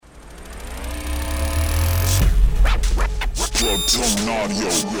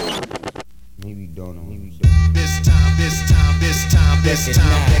Maybe don't know. This time, this time, this time, this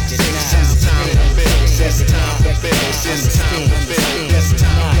time, this time to build, this time to build, this time to build, this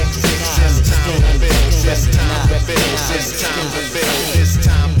time to build, this time to build, this time to build, this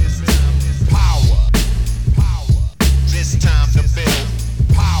time power, this time to build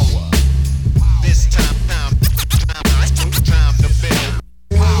power, this time to build power, this time to build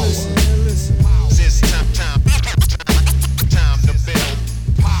power.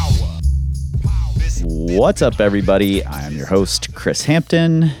 What's up, everybody? I am your host, Chris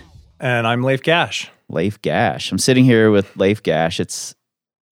Hampton. And I'm Leif Gasch. Leif Gasch. I'm sitting here with Leif Gasch. It's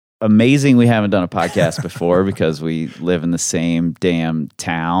amazing we haven't done a podcast before because we live in the same damn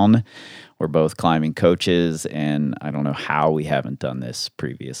town. We're both climbing coaches, and I don't know how we haven't done this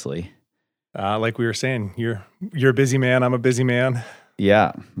previously. Like we were saying, you're a busy man. I'm a busy man.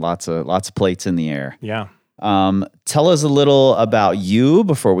 Yeah, lots of plates in the air. Yeah. Tell us a little about you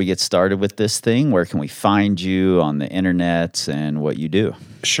before we get started with this thing. Where can we find you on the internet and what you do?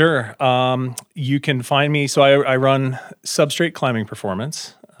 Sure. You can find me. So I run Substrate Climbing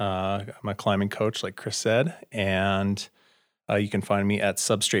Performance. I'm a climbing coach, like Chris said, and you can find me at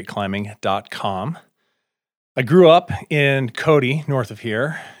substrateclimbing.com. I grew up in Cody, north of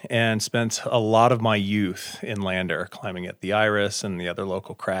here, and spent a lot of my youth in Lander, climbing at the Iris and the other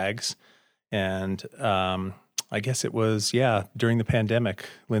local crags. And I guess it was, during the pandemic,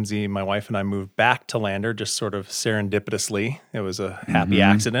 Lindsay, my wife, and I moved back to Lander just sort of serendipitously. It was a happy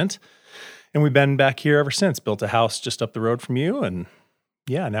accident. And we've been back here ever since, built a house just up the road from you. And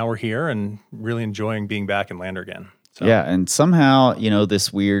now we're here and really enjoying being back in Lander again. So. Yeah, and somehow,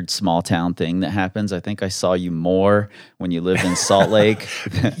 this weird small town thing that happens, I think I saw you more when you lived in Salt Lake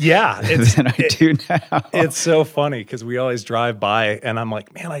than I do now. It's so funny because we always drive by and I'm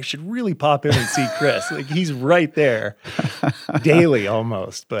like, man, I should really pop in and see Chris. Like, he's right there daily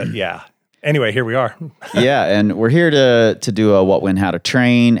almost. But yeah, anyway, here we are. Yeah, and we're here to do a What, When, How to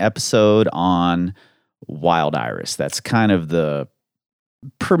Train episode on Wild Iris. That's kind of the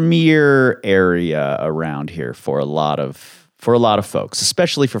premier area around here for a lot of folks,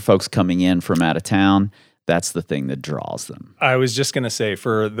 especially for folks coming in from out of town. That's the thing that draws them. I was just going to say,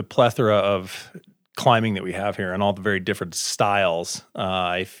 for the plethora of climbing that we have here and all the very different styles,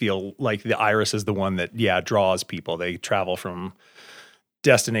 I feel like the Iris is the one that, draws people. They travel from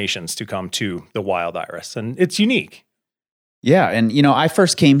destinations to come to the Wild Iris, and it's unique. Yeah, and I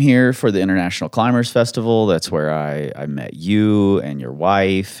first came here for the International Climbers Festival. That's where I met you and your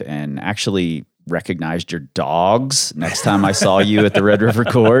wife, and actually recognized your dogs next time I saw you at the Red River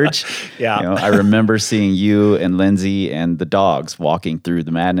Gorge. Yeah. I remember seeing you and Lindsay and the dogs walking through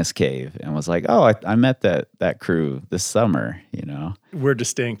the Madness Cave, and was like, oh, I met that crew this summer, We're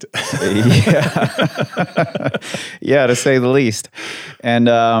distinct. Yeah, to say the least.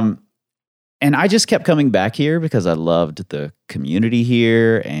 And I just kept coming back here because I loved the community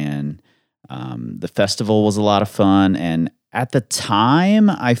here, and the festival was a lot of fun. And at the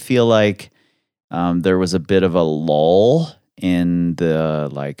time, I feel like there was a bit of a lull in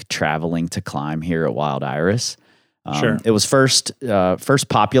the traveling to climb here at Wild Iris. Sure. It was first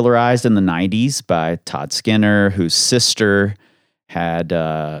popularized in the 90s by Todd Skinner, whose sister had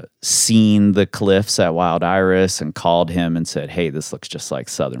seen the cliffs at Wild Iris and called him and said, hey, this looks just like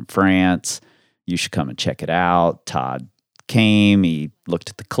southern France. You should come and check it out. Todd came, he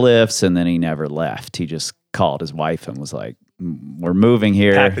looked at the cliffs, and then he never left. He just called his wife and was like, we're moving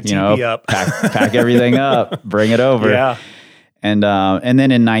here. Pack the TV up. pack everything up, bring it over. Yeah. And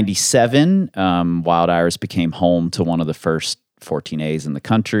then in 97, Wild Iris became home to one of the first 14As in the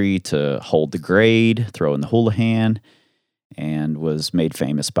country to hold the grade, throw in the Houlihan, and was made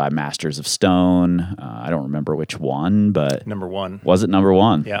famous by Masters of Stone. I don't remember which one, but Number one. Was it number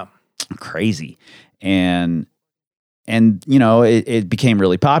one? Yeah. Crazy. And it became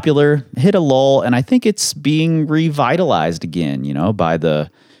really popular, hit a lull, and I think it's being revitalized again, by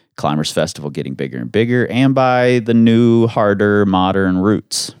the Climbers Festival getting bigger and bigger, and by the new, harder, modern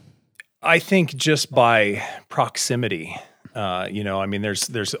routes. I think just by proximity,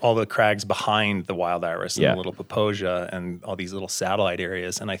 there's all the crags behind the Wild Iris and the Little Paposia and all these little satellite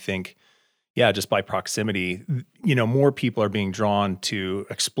areas. And I think, just by proximity, more people are being drawn to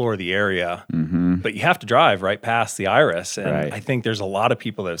explore the area, but you have to drive right past the Iris. And I think there's a lot of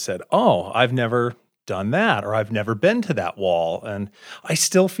people that have said, oh, I've never done that, or I've never been to that wall. And I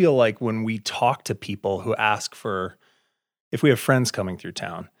still feel like when we talk to people who ask if we have friends coming through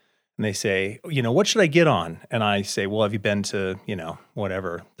town, and they say, what should I get on? And I say, well, have you been to, the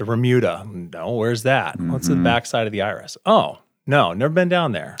Remuda? No, where's that? What's the backside of the Iris? Oh, No, never been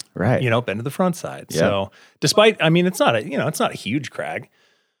down there. Right. Been to the front side. Yep. So despite, it's not a huge crag,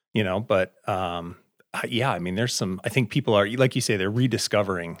 but yeah, there's I think people are, like you say, they're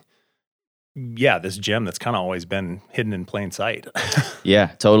rediscovering, this gem that's kind of always been hidden in plain sight.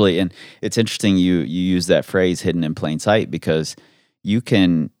 Yeah, totally. And it's interesting you use that phrase hidden in plain sight, because you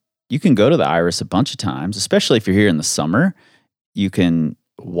can go to the Iris a bunch of times, especially if you're here in the summer. You can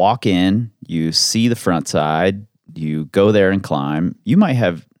walk in, you see the front side, you go there and climb. You might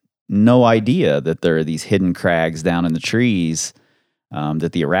have no idea that there are these hidden crags down in the trees,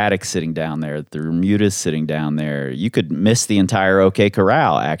 that the erratic's sitting down there, the Remuda's sitting down there. You could miss the entire OK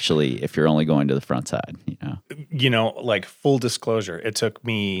Corral, actually, if you're only going to the front side. Like full disclosure, it took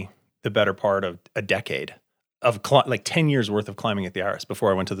me the better part of a decade of 10 years worth of climbing at the Iris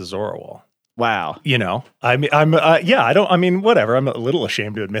before I went to the Zora Wall. Wow. Whatever. I'm a little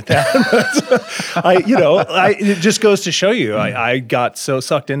ashamed to admit that. It just goes to show you, I got so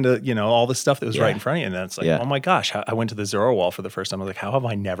sucked into, all the stuff that was right in front of you. And then it's like, oh my gosh, I went to the Zora Wall for the first time. I was like, how have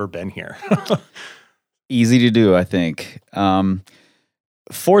I never been here? Easy to do, I think.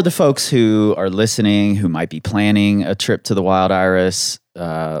 For the folks who are listening, who might be planning a trip to the Wild Iris,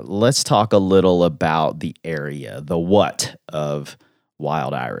 let's talk a little about the area, the what of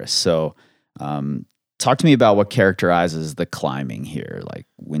Wild Iris. So, talk to me about what characterizes the climbing here. Like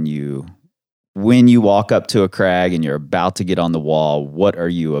when you walk up to a crag and you're about to get on the wall, what are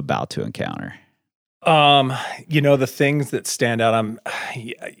you about to encounter? The things that stand out, I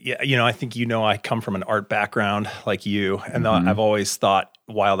think, I come from an art background like you, and I've always thought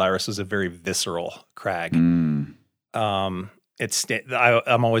Wild Iris was a very visceral crag. I'm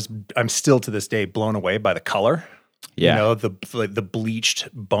still to this day blown away by the color. Yeah. The bleached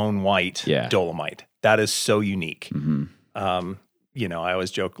bone white dolomite. That is so unique. Mm-hmm. I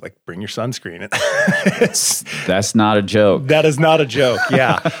always joke, like, bring your sunscreen. That's not a joke. That is not a joke.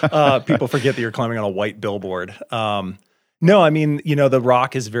 Yeah. People forget that you're climbing on a white billboard. No, the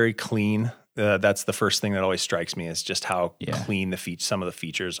rock is very clean. That's the first thing that always strikes me, is just how clean some of the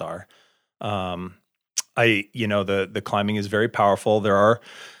features are. The climbing is very powerful. There are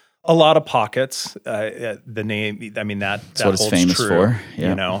a lot of pockets. The name, that's what it's famous true, for.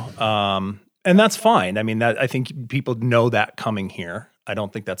 Yeah. And that's fine. I think people know that coming here. I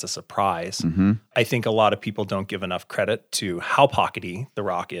don't think that's a surprise. Mm-hmm. I think a lot of people don't give enough credit to how pockety the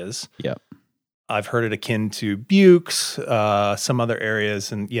rock is. Yep. I've heard it akin to Buttes, some other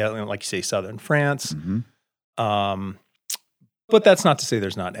areas, and like you say, southern France. Mm-hmm. But that's not to say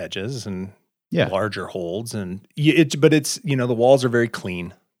there's not edges and larger holds, and the walls are very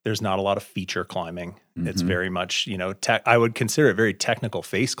clean. There's not a lot of feature climbing. Mm-hmm. It's very much, I would consider it very technical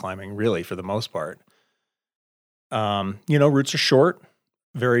face climbing, really, for the most part. Routes are short.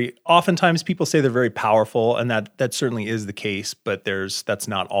 Oftentimes people say they're very powerful, and that certainly is the case, but that's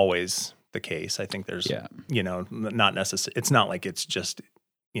not always the case. I think there's, not necessary. It's not like it's just,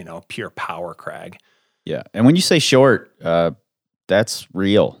 pure power crag. Yeah. And when you say short, that's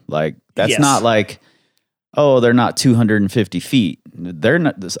real. Like, that's not like, oh, they're not 250 feet. They're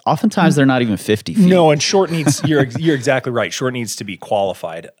not. Oftentimes, they're not even 50 feet. No, and short needs. You're exactly right. Short needs to be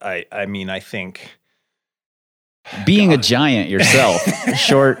qualified. I think being a giant yourself,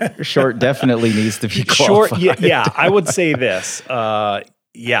 short definitely needs to be qualified. Short, I would say this. There's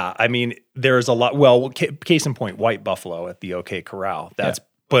a lot. Well, case in point, White Buffalo at the OK Corral. That's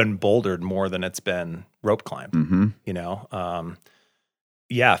been bouldered more than it's been rope climbed. Mm-hmm.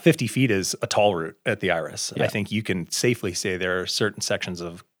 50 feet is a tall route at the Iris. Yeah. I think you can safely say there are certain sections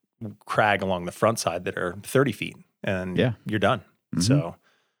of crag along the front side that are 30 feet, and you're done. Mm-hmm. So,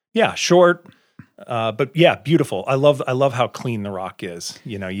 short, but beautiful. I love how clean the rock is.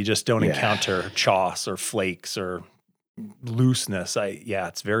 You just don't encounter choss or flakes or looseness.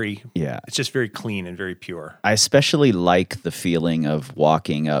 It's just very clean and very pure. I especially like the feeling of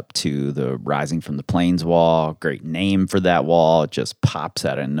walking up to the Rising from the Plains wall. Great name for that wall. It just pops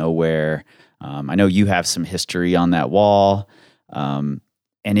out of nowhere. I know you have some history on that wall. And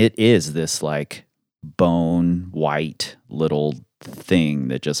it is this like bone white little thing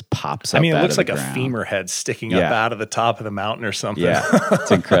that just pops up. It out looks of like the a ground. femur head sticking up out of the top of the mountain or something. Yeah,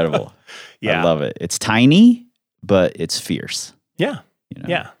 it's incredible. I love it. It's tiny, but it's fierce. Yeah.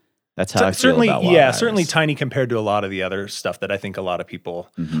 That's how I feel about Wild Iris. Certainly tiny compared to a lot of the other stuff that I think a lot of people.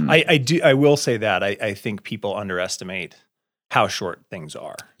 Mm-hmm. I will say that I think people underestimate how short things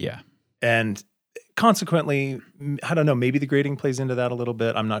are. Yeah, and consequently, I don't know. Maybe the grading plays into that a little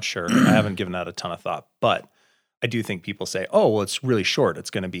bit. I'm not sure. I haven't given that a ton of thought, but I do think people say, "Oh, well, it's really short. It's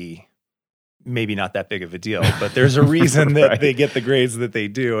going to be, maybe not that big of a deal, but there's a reason that Right. they get the grades that they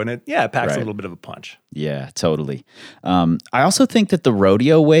do. And it packs Right. a little bit of a punch. Yeah, totally. I also think that the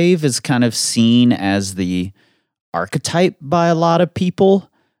rodeo wave is kind of seen as the archetype by a lot of people,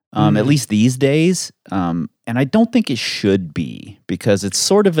 at least these days. And I don't think it should be, because it's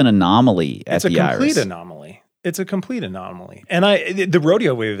sort of an anomaly at It's a the complete Iris. anomaly. It's a complete anomaly. And the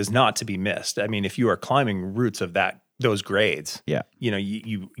rodeo wave is not to be missed. I mean, if you are climbing routes of those grades, Yeah.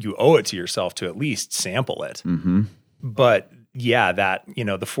 you owe it to yourself to at least sample it. Mm-hmm. But yeah, the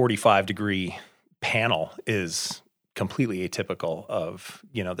 45-degree panel is completely atypical of,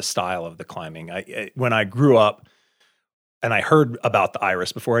 the style of the climbing. When I grew up and I heard about the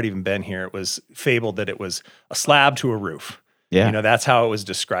Iris before I'd even been here, it was fabled that it was a slab to a roof. Yeah. That's how it was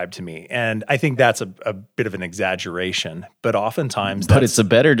described to me. And I think that's a bit of an exaggeration, but oftentimes But it's a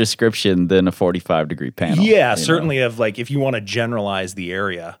better description than a 45-degree panel. yeah, you know? certainly of like, if you want to generalize the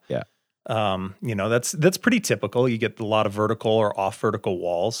area, Yeah. that's pretty typical. You get a lot of vertical or off vertical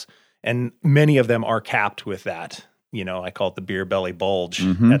walls, and many of them are capped with that. I call it the beer belly bulge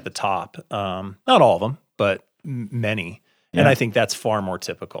Mhm. at the top. Not all of them, but many. And Yeah. I think that's far more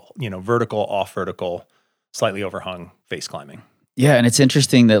typical. Vertical, off vertical, slightly overhung face climbing. Yeah, and it's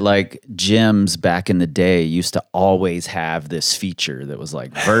interesting that like gyms back in the day used to always have this feature that was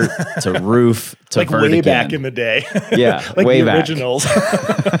like vert to roof to Like vert way again. back in the day. Yeah, like way the back. originals.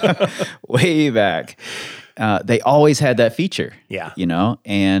 Way back. They always had that feature. Yeah.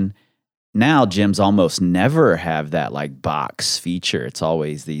 And now gyms almost never have that like box feature. It's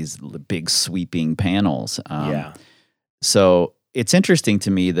always these big sweeping panels. Yeah. So it's interesting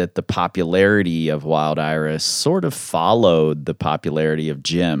to me that the popularity of Wild Iris sort of followed the popularity of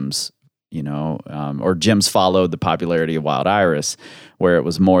gyms, or gyms followed the popularity of Wild Iris, where it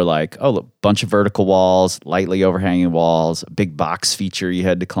was more like, a bunch of vertical walls, lightly overhanging walls, a big box feature you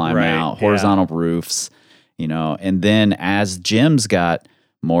had to climb Right, out, yeah. horizontal roofs, and then as gyms got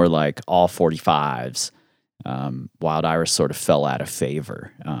more like all 45s, Wild Iris sort of fell out of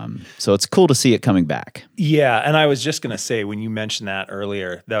favor. So it's cool to see it coming back. Yeah, and I was just going to say, when you mentioned that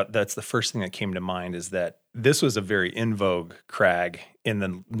earlier, that's the first thing that came to mind, is that this was a very in vogue crag in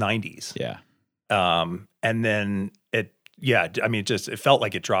the 90s. Yeah. And then it felt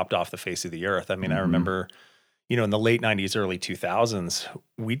like it dropped off the face of the earth. I mean, I remember, in the late 90s, early 2000s,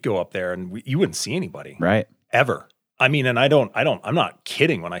 we'd go up there and you wouldn't see anybody. Right. Ever. I mean, and I'm not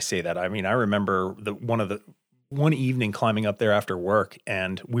kidding when I say that. I mean, I remember one evening climbing up there after work,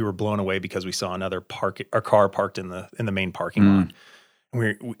 and we were blown away because we saw another car parked in the main parking lot.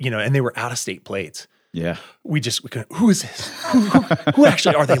 And and they were out of state plates. Yeah. We couldn't, who is this? Who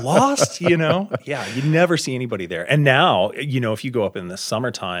actually, are they lost? Yeah, you never see anybody there. And now, if you go up in the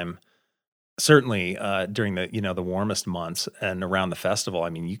summertime, certainly during the warmest months and around the festival,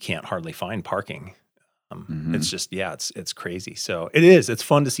 I mean, you can't hardly find parking. It's just, it's crazy. So it's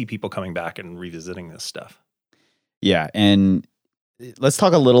fun to see people coming back and revisiting this stuff. Yeah. And let's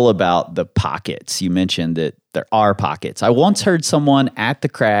talk a little about the pockets. You mentioned that there are pockets. I once heard someone at the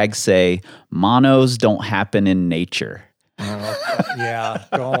crag say, monos don't happen in nature. Yeah,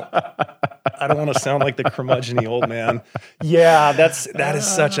 I don't want to sound like the curmudgeon-y old man. Yeah, that is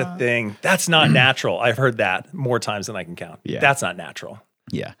such a thing. That's not natural. I've heard that more times than I can count. Yeah. That's not natural.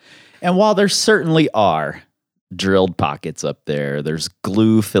 Yeah. And while there certainly are drilled pockets up there, there's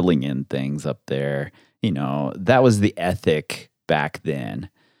glue filling in things up there. That was the ethic back then.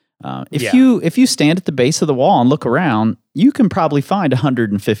 If you stand at the base of the wall and look around, you can probably find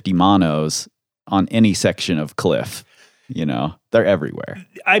 150 monos on any section of cliff. They're everywhere.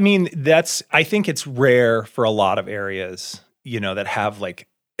 I mean, I think it's rare for a lot of areas, that have like,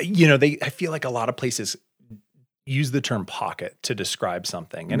 I feel like a lot of places use the term pocket to describe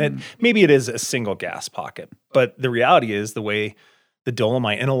something. And maybe it is a single gas pocket, but the reality is the way the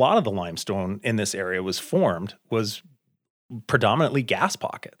dolomite and a lot of the limestone in this area was formed was predominantly gas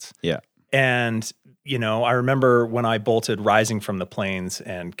pockets. Yeah. And, I remember when I bolted Rising from the Plains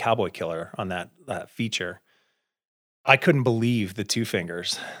and Cowboy Killer on that feature, I couldn't believe the two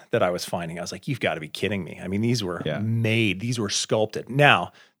fingers that I was finding. I was like, you've got to be kidding me. I mean, these were made, these were sculpted.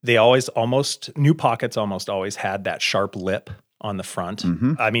 Now, new pockets almost always had that sharp lip on the front.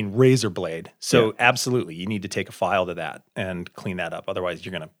 I mean, razor blade. So absolutely, you need to take a file to that and clean that up. Otherwise,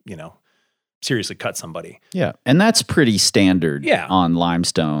 you're going to, seriously cut somebody. Yeah. And that's pretty standard on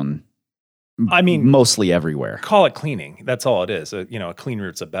limestone. I mean, mostly everywhere. Call it cleaning. That's all it is. A clean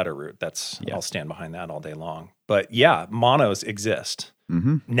route's a better route. I'll stand behind that all day long. But yeah, monos exist.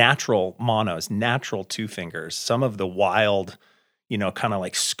 Natural monos, natural two fingers. Some of the wild, kind of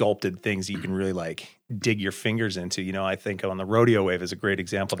like sculpted things you can really like dig your fingers into. I think on the rodeo wave is a great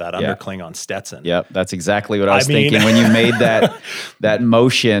example of that undercling on Stetson. Yep, that's exactly what I was thinking when you made that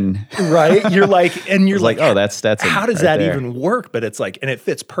motion. Right? You're like, and you're like, oh, that's Stetson. How does right that there. even work? But it's like, and it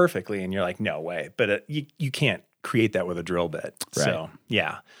fits perfectly, and you're like, no way. But you can't create that with a drill bit. Right. So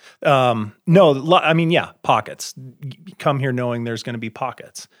yeah, no, pockets. You come here knowing there's going to be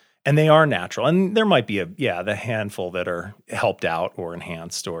pockets. And they are natural. And there might be the handful that are helped out or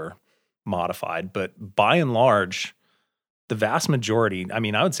enhanced or modified. But by and large, the vast majority, I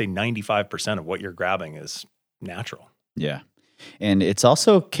would say 95% of what you're grabbing is natural. Yeah. And it's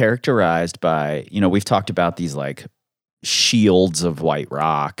also characterized by, we've talked about these like shields of white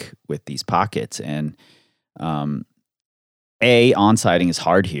rock with these pockets. And on-sighting is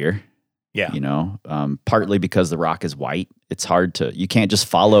hard here. Yeah. Partly because the rock is white. It's hard you can't just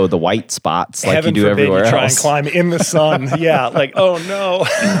follow the white spots like Heaven you do forbid everywhere you try else. and climb in the sun. Yeah. Like, oh no.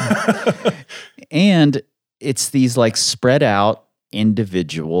 And it's these like spread out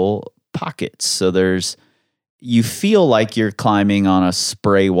individual pockets. So you feel like you're climbing on a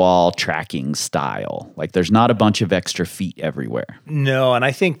spray wall tracking style. Like there's not a bunch of extra feet everywhere. No. And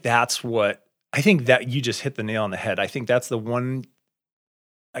I think that you just hit the nail on the head. I think that's the one,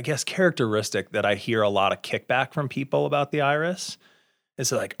 I guess, characteristic that I hear a lot of kickback from people about the Iris.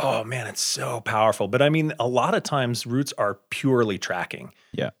 It's like, oh man, it's so powerful. But a lot of times roots are purely tracking.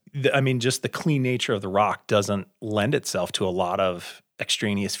 Yeah. Just the clean nature of the rock doesn't lend itself to a lot of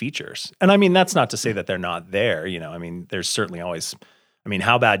extraneous features. And that's not to say that they're not there. There's certainly always,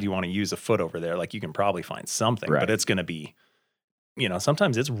 how bad do you want to use a foot over there? Like you can probably find something, right. But it's going to be,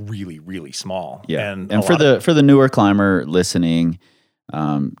 sometimes it's really, really small. Yeah. And for the newer climber listening,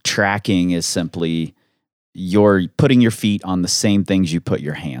 tracking is simply you're putting your feet on the same things you put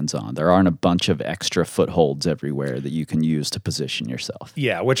your hands on. There aren't a bunch of extra footholds everywhere that you can use to position yourself.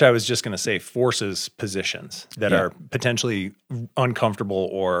 Yeah, which I was just going to say forces positions that are potentially uncomfortable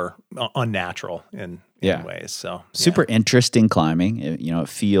or unnatural in ways. So super interesting climbing. It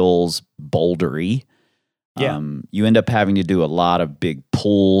feels bouldery. Yeah. You end up having to do a lot of big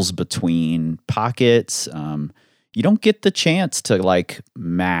pulls between pockets. You don't get the chance to like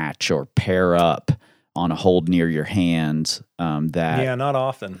match or pair up on a hold near your hands. Not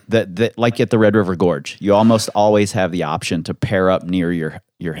often. That like at the Red River Gorge, you almost always have the option to pair up near your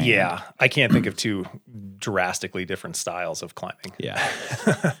hand. Yeah, I can't think of two drastically different styles of climbing. Yeah,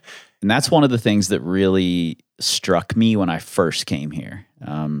 and that's one of the things that really struck me when I first came here.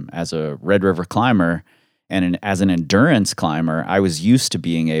 As a Red River climber and as an endurance climber, I was used to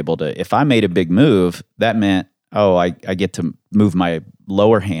being able to, if I made a big move, that meant, I get to move my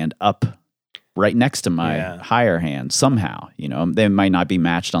lower hand up right next to my higher hand somehow. They might not be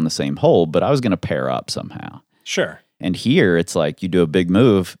matched on the same hole, but I was going to pair up somehow. Sure. And here it's like you do a big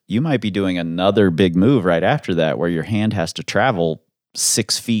move, you might be doing another big move right after that where your hand has to travel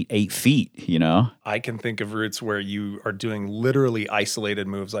 6 feet, 8 feet, I can think of routes where you are doing literally isolated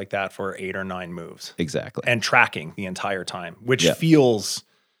moves like that for 8 or 9 moves. Exactly. And tracking the entire time, which feels,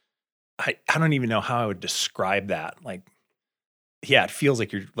 I don't even know how I would describe that. Like, it feels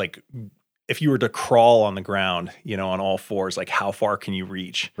like you're like, if you were to crawl on the ground, on all fours, like how far can you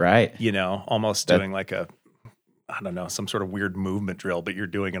reach? Right. Almost doing like some sort of weird movement drill, but you're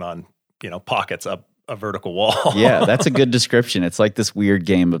doing it on, pockets up a vertical wall. Yeah, that's a good description. It's like this weird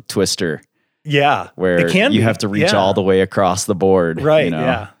game of Twister. Yeah. Where it can you have to reach all the way across the board. Right.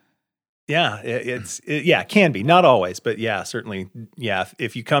 Yeah. Yeah. It can be. Not always, but certainly. Yeah.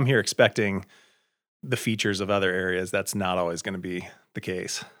 If you come here expecting the features of other areas, that's not always going to be the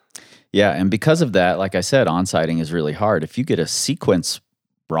case. Yeah, and because of that, like I said, on-sighting is really hard. If you get a sequence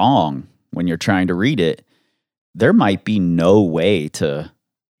wrong when you're trying to read it, there might be no way to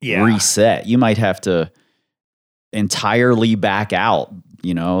reset. You might have to entirely back out,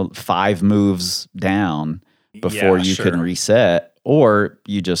 5 moves down before you can reset, or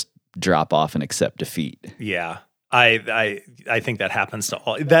you just drop off and accept defeat. Yeah. I think that happens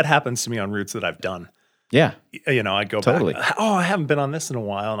to me on routes that I've done. Yeah. I go totally back. Oh, I haven't been on this in a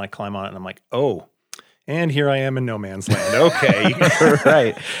while. And I climb on it and I'm like, oh, and here I am in no man's land. Okay.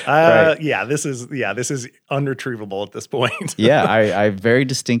 Right. Yeah, this is unretrievable at this point. Yeah. I very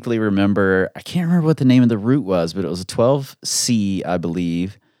distinctly remember, I can't remember what the name of the route was, but it was a 12C, I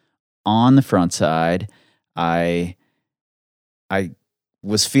believe, on the front side. I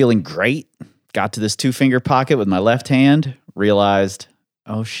was feeling great. Got to this 2-finger pocket with my left hand, realized,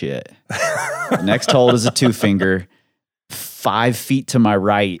 oh shit. Next hold is a 2-finger. 5 feet to my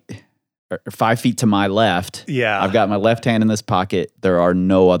right, or 5 feet to my left. Yeah. I've got my left hand in this pocket. There are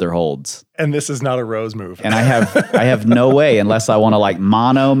no other holds. And this is not a rose move. And I have no way unless I want to like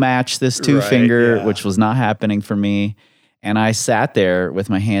mono match this two finger, yeah. which was not happening for me. And I sat there with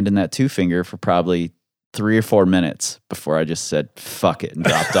my hand in that two finger for probably 3 or 4 minutes before I just said, fuck it, and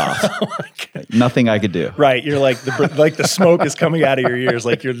dropped off. Like, nothing I could do. Right. You're like, the smoke is coming out of your ears.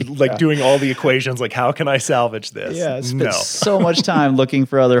 Like you're like doing all the equations. Like, how can I salvage this? Yeah, I spent so much time looking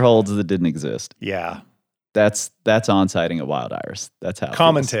for other holds that didn't exist. Yeah. That's on-sighting a wild iris. That's how it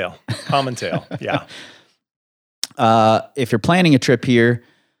Common feels. tail. Common tail. Yeah. If you're planning a trip here,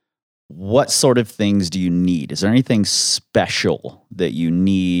 what sort of things do you need? Is there anything special that you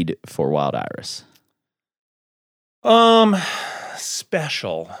need for wild iris?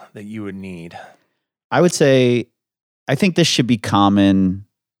 Special that you would need. I would say, I think this should be common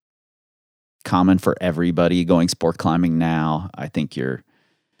for everybody going sport climbing now. I think you're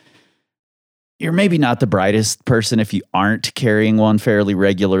maybe not the brightest person if you aren't carrying one fairly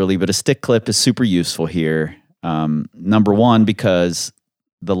regularly, but a stick clip is super useful here. Number one, because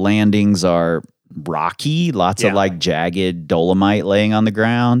the landings are rocky, lots of like jagged dolomite laying on the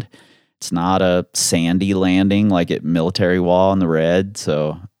ground. It's not a sandy landing like at Military Wall in the red.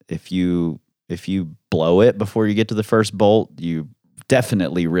 So if you blow it before you get to the first bolt, you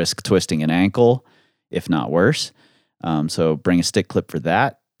definitely risk twisting an ankle, if not worse. So bring a stick clip for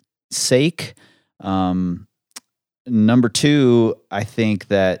that sake. Number two, I think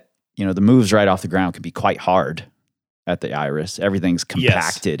that, the moves right off the ground can be quite hard at the iris. Everything's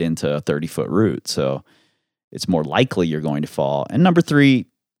compacted into a 30-foot route. So it's more likely you're going to fall. And number three,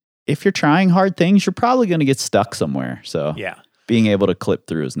 if you're trying hard things, you're probably going to get stuck somewhere. So being able to clip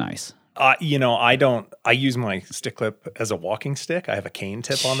through is nice. I use my stick clip as a walking stick. I have a cane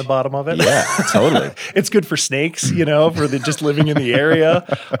tip on the bottom of it. Yeah, totally. It's good for snakes, for just living in the area.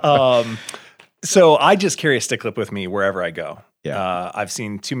 So I just carry a stick clip with me wherever I go. Yeah. I've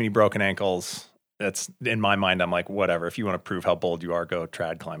seen too many broken ankles. That's in my mind. I'm like, whatever. If you want to prove how bold you are, go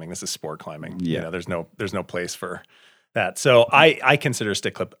trad climbing. This is sport climbing. Yeah. There's no place for that. So I consider a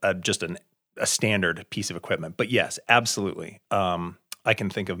stick clip just a standard piece of equipment. But yes, absolutely. I can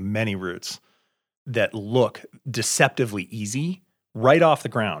think of many routes that look deceptively easy right off the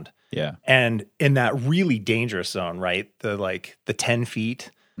ground. Yeah. And in that really dangerous zone, right? The 10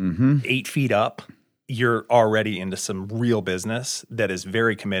 feet, 8 feet up, you're already into some real business that is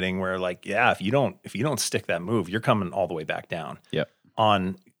very committing where if you don't stick that move, you're coming all the way back down. Yep.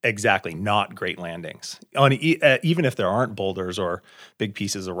 On exactly not great landings. Even if there aren't boulders or big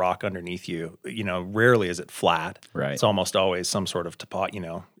pieces of rock underneath you, rarely is it flat. Right. It's almost always some sort of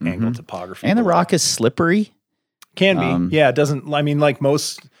angle topography. And the rock is slippery. Can be. Yeah, it doesn't,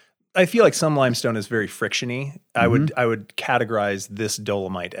 I feel like some limestone is very frictiony. I would categorize this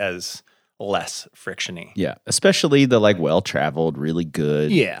dolomite as less frictiony. Yeah, especially the well-traveled, really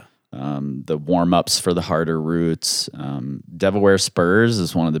good. Yeah. The warm-ups for the harder routes. Devilware Spurs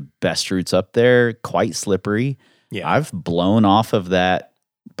is one of the best routes up there, quite slippery. Yeah. I've blown off of that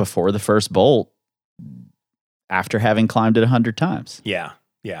before the first bolt after having climbed it 100 times. Yeah.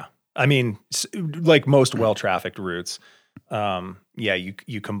 Yeah. I mean, like most well-trafficked routes,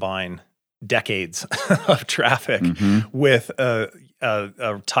 you combine decades of traffic with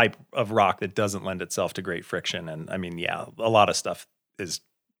a type of rock that doesn't lend itself to great friction. And I mean, a lot of stuff is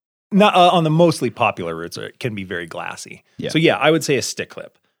not on the mostly popular routes. It can be very glassy. Yeah. So I would say a stick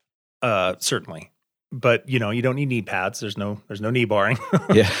clip, certainly. But you don't need knee pads. There's no knee barring.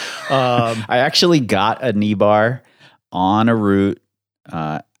 Yeah. I actually got a knee bar on a route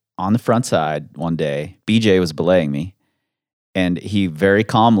on the front side one day. BJ was belaying me, and he very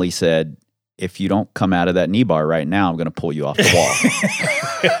calmly said, "If you don't come out of that knee bar right now, I'm going to pull you off the wall."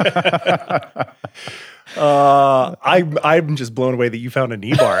 I'm just blown away that you found a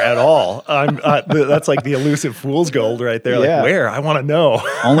knee bar at all. That's like the elusive fool's gold right there. Yeah. Like where? I want to know.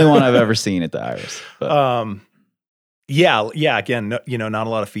 Only one I've ever seen at the Iris. But. Again, not a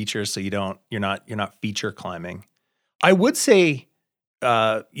lot of features, so you're not feature climbing. I would say,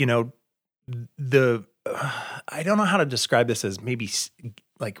 I don't know how to describe this as maybe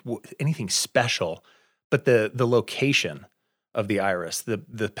anything special, but the location of the iris,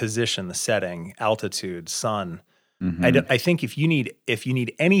 the position, the setting, altitude, sun. I think if you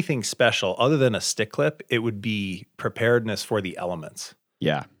need anything special other than a stick clip, it would be preparedness for the elements.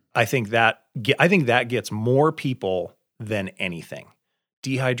 Yeah. I think that gets more people than anything.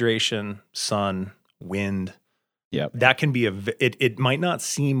 Dehydration, sun, wind. Yeah. That can be it might not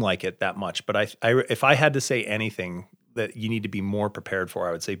seem like it that much, but if I had to say anything that you need to be more prepared for.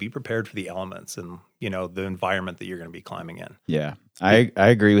 I would say be prepared for the elements and, the environment that you're going to be climbing in. Yeah, I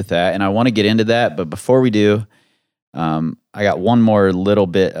agree with that. And I want to get into that. But before we do, I got one more little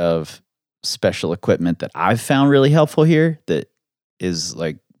bit of special equipment that I've found really helpful here that is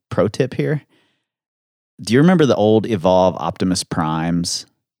like pro tip here. Do you remember the old Evolve Optimus Primes?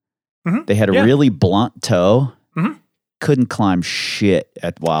 Mm-hmm. They had a Yeah. really blunt toe. Mm-hmm. Couldn't climb shit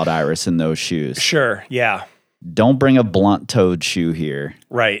at Wild Iris in those shoes. Sure. Yeah. Don't bring a blunt-toed shoe here.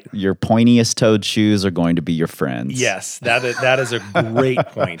 Right. Your pointiest-toed shoes are going to be your friends. Yes. That is a great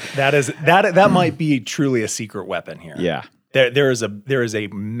point. That might be truly a secret weapon here. Yeah. There is a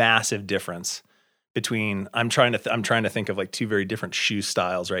massive difference between I'm trying to think of like two very different shoe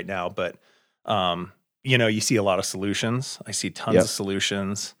styles right now, but you see a lot of solutions. I see tons of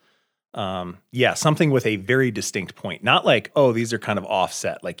solutions. Something with a very distinct point, not like, oh, these are kind of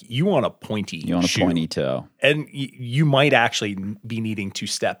offset. Like you want a pointy shoe. Pointy toe. And you might actually be needing to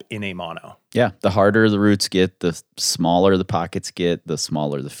step in a mono. Yeah. The harder the roots get, the smaller the pockets get, the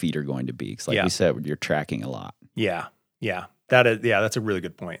smaller the feet are going to be. Because like you said, you're tracking a lot. Yeah. Yeah. That's a really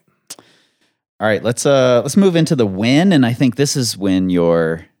good point. All right, let's move into the win, and I think this is when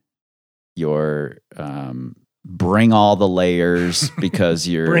your bring all the layers because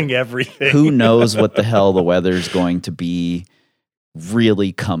you're bring everything. Who knows what the hell the weather's going to be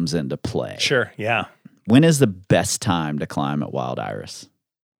really comes into play. Sure, yeah. When is the best time to climb at Wild Iris?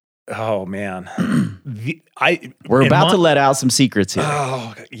 Oh man, we're about to let out some secrets here.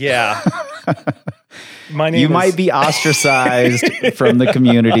 Oh yeah. My name you might be ostracized from the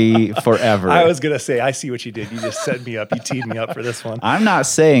community forever. I was going to say, I see what you did. You just set me up. You teed me up for this one. I'm not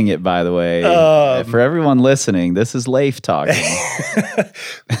saying it, by the way. For everyone listening, this is Leif talking.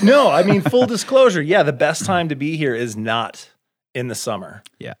 No, I mean, full disclosure. Yeah, the best time to be here is not in the summer.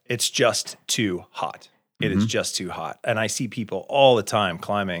 Yeah. It's just too hot. It is just too hot. And I see people all the time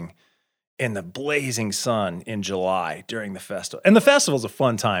climbing in the blazing sun in July during the festival. And the festival is a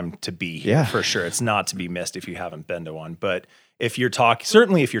fun time to be here, for sure. It's not to be missed if you haven't been to one. But if you're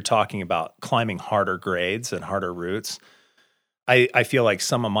talking about climbing harder grades and harder routes, I feel like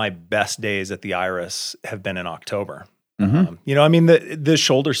some of my best days at the Iris have been in October. Mm-hmm. The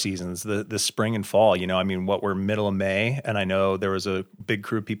shoulder seasons, the spring and fall, we're middle of May, and I know there was a big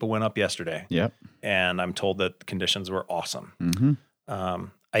crew of people went up yesterday. Yep. And I'm told that the conditions were awesome. Mm-hmm.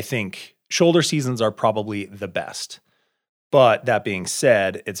 I think shoulder seasons are probably the best. But that being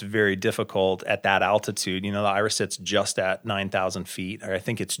said, it's very difficult at that altitude. The Iris sits just at 9,000 feet, or I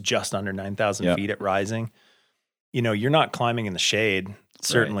think it's just under 9,000 feet at rising. You're not climbing in the shade,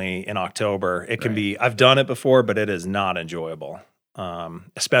 certainly in October. It can be, I've done it before, but it is not enjoyable,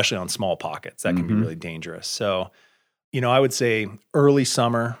 especially on small pockets. That can be really dangerous. So, I would say early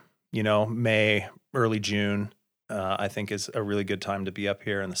summer, May, early June, I think is a really good time to be up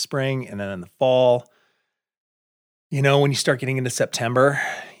here in the spring. And then in the fall, when you start getting into September,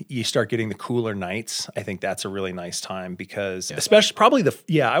 you start getting the cooler nights. I think that's a really nice time because especially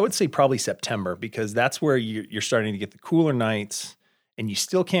I would say probably September, because that's where you're starting to get the cooler nights and you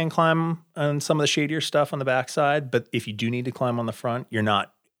still can climb on some of the shadier stuff on the backside. But if you do need to climb on the front, you're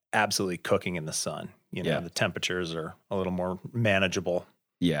not absolutely cooking in the sun. The temperatures are a little more manageable.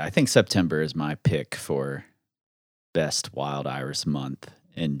 Yeah, I think September is my pick for best Wild Iris month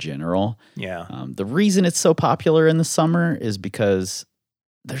in general. Yeah. The reason it's so popular in the summer is because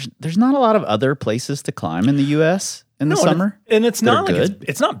there's not a lot of other places to climb in the U.S. in the summer. And it's not like good.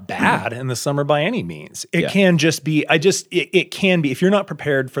 it's not bad in the summer by any means. It can just be, it can be, if you're not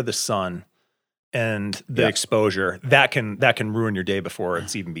prepared for the sun and the exposure, that can ruin your day before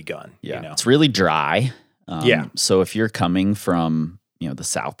it's even begun. Yeah. It's really dry. So if you're coming from, the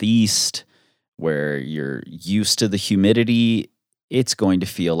southeast where you're used to the humidity, it's going to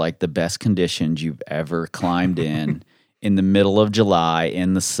feel like the best conditions you've ever climbed in the middle of July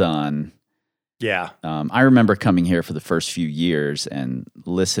in the sun. Yeah. I remember coming here for the first few years and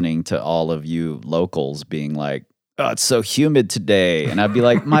listening to all of you locals being like, oh, it's so humid today. And I'd be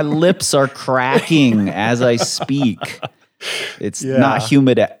like, my lips are cracking as I speak. It's not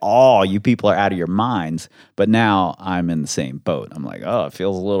humid at all. You people are out of your minds. But now I'm in the same boat. I'm like, oh, it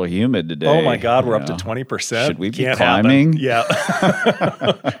feels a little humid today. Oh my God, we're up to 20%. Should we be climbing? Yeah.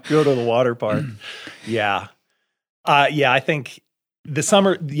 Go to the water park. Yeah. I think the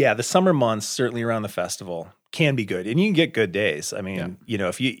summer months, certainly around the festival, can be good. And you can get good days. I mean,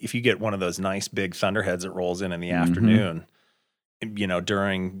 if you get one of those nice big thunderheads that rolls in the afternoon,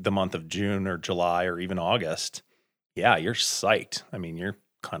 during the month of June or July or even August, you're psyched. I mean, you're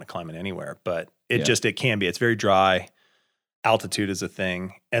kind of climbing anywhere, but it can be. It's very dry. altitude is a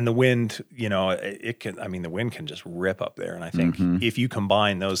thing, and the wind, the wind can just rip up there. And I think if you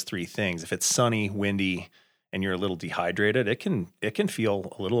combine those three things, if it's sunny, windy, and you're a little dehydrated, it can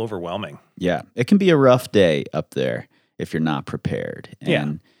feel a little overwhelming. Yeah, it can be a rough day up there if you're not prepared.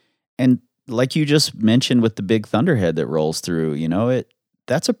 And like you just mentioned with the big thunderhead that rolls through,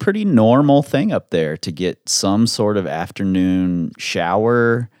 that's a pretty normal thing up there to get some sort of afternoon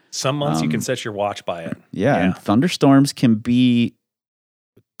shower. Some months you can set your watch by it. Yeah, and thunderstorms can be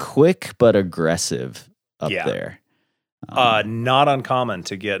quick but aggressive up there. Not uncommon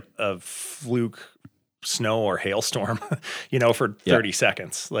to get a fluke snow or hailstorm, for 30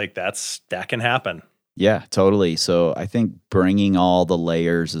 seconds. Like that can happen. Yeah, totally. So I think bringing all the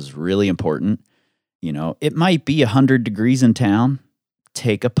layers is really important. It might be 100 degrees in town.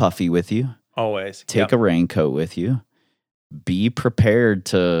 Take a puffy with you. Always. Take a raincoat with you. Be prepared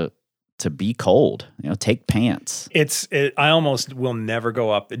to be cold. Take pants. I almost will never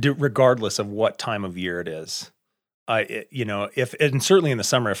go up, regardless of what time of year it is. And certainly in the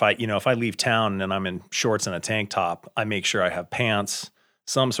summer, if I leave town and I'm in shorts and a tank top, I make sure I have pants,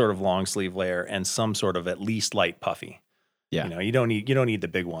 some sort of long sleeve layer, and some sort of at least light puffy. Yeah. You don't need the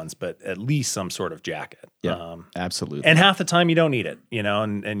big ones, but at least some sort of jacket. Yeah, absolutely. And half the time you don't need it,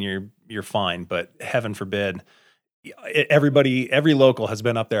 and you're fine. But heaven forbid, every local has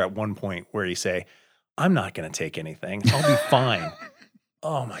been up there at one point where you say, I'm not going to take anything. I'll be fine.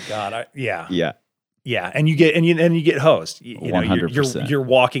 Oh my God. Yeah. And you get hosed. 100%. You're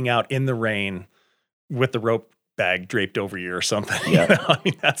walking out in the rain with the rope bag draped over you or something. Yeah.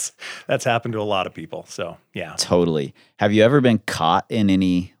 That's happened to a lot of people. So yeah, totally. Have you ever been caught in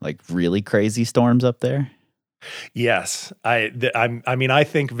any really crazy storms up there? Yes. I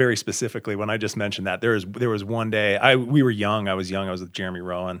think very specifically when I just mentioned that there was one day we were young. I was with Jeremy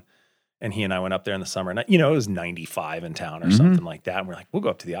Rowan, and he and I went up there in the summer, and it was 95 in town or something like that. And we're like, we'll go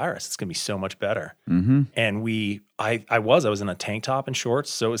up to the Iris. It's going to be so much better. And I was in a tank top and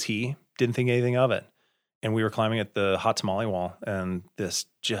shorts. So was he. Didn't think anything of it. And we were climbing at the Hot Tamale Wall, and this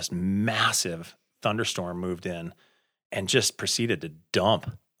just massive thunderstorm moved in and just proceeded to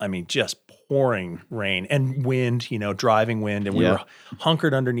dump. Just pouring rain and wind, driving wind. And we were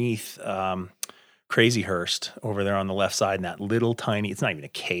hunkered underneath Crazyhurst over there on the left side in that little tiny, it's not even a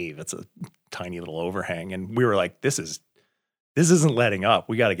cave, it's a tiny little overhang. And we were like, this isn't letting up.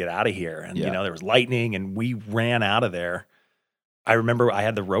 We got to get out of here. And, there was lightning, and we ran out of there. I remember I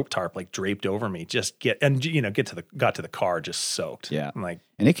had the rope tarp draped over me, got to the car just soaked. Yeah. I'm like,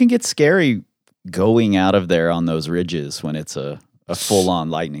 and it can get scary going out of there on those ridges when it's a full-on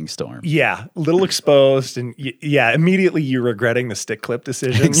lightning storm. Yeah, a little exposed, and immediately you're regretting the stick clip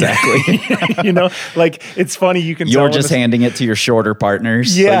decision. Exactly. It's funny, you can You're just handing it to your shorter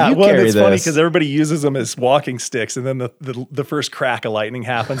partners. Yeah, it's funny because everybody uses them as walking sticks, and then the first crack of lightning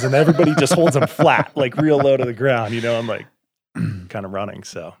happens, and everybody just holds them flat, real low to the ground. I'm like kind of running.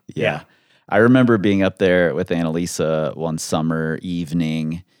 So yeah. I remember being up there with Annalisa one summer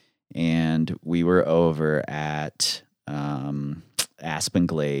evening, and we were over at Aspen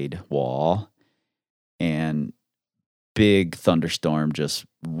Glade Wall, and big thunderstorm just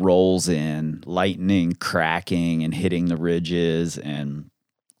rolls in, lightning cracking and hitting the ridges, and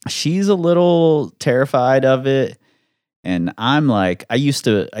she's a little terrified of it. And I'm like, I used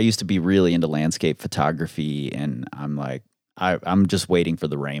to be really into landscape photography, and I'm like, I'm just waiting for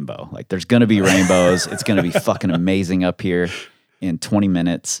the rainbow. There's going to be rainbows. It's going to be fucking amazing up here in 20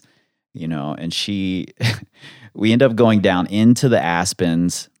 minutes, and we end up going down into the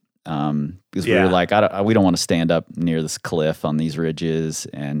aspens, because we were like, we don't want to stand up near this cliff on these ridges.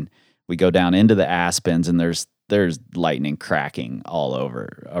 And we go down into the aspens, and there's lightning cracking all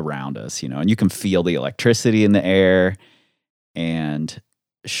over around us, and you can feel the electricity in the air. And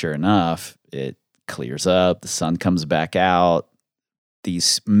sure enough, it clears up, the sun comes back out,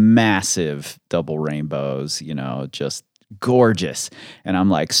 these massive double rainbows, just gorgeous. And I'm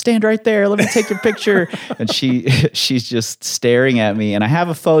like, stand right there, let me take your picture. And she's just staring at me, and I have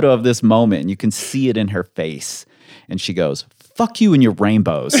a photo of this moment, and you can see it in her face. And she goes, fuck you and your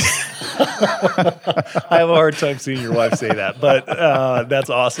rainbows. I have a hard time seeing your wife say that, but that's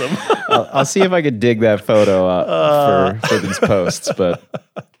awesome. I'll see if I could dig that photo up for these posts. But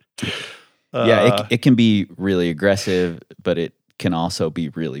it can be really aggressive, but it can also be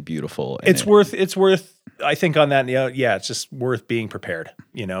really beautiful. It's worth, I think on that, it's just worth being prepared.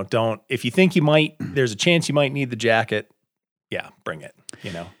 If you think there's a chance you might need the jacket, bring it,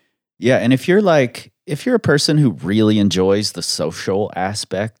 Yeah, and if you're a person who really enjoys the social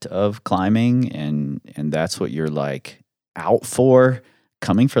aspect of climbing, and that's what you're out for,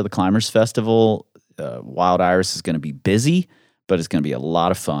 coming for the Climbers Festival, Wild Iris is going to be busy, but it's going to be a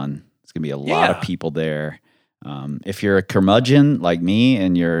lot of fun. It's going to be a lot of people there. If you're a curmudgeon like me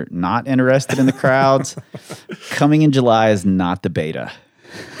and you're not interested in the crowds, coming in July is not the beta.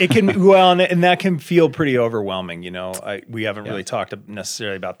 It can, and that can feel pretty overwhelming. We haven't really talked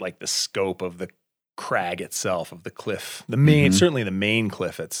necessarily about like the scope of the crag itself, of the cliff, certainly the main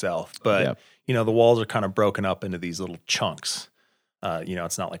cliff itself. But the walls are kind of broken up into these little chunks.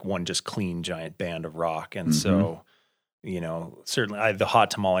 It's not like one just clean giant band of rock. And so, certainly the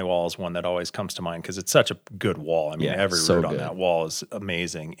Hot Tamale Wall is one that always comes to mind because it's such a good wall. I mean, every root on that wall is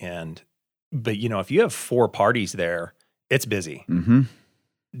amazing. But if you have 4 parties there, it's busy.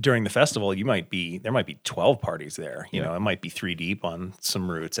 During the festival, there might be 12 parties there. It might be 3 deep on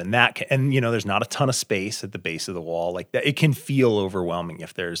some routes, and there's not a ton of space at the base of the wall like that. It can feel overwhelming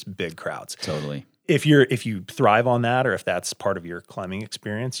if there's big crowds. Totally. If you thrive on that, or if that's part of your climbing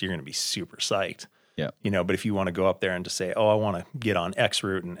experience, you're going to be super psyched. Yeah. But if you want to go up there and just say, oh, I want to get on X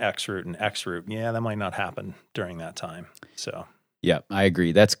route and X route and X route, that might not happen during that time. So. Yeah, I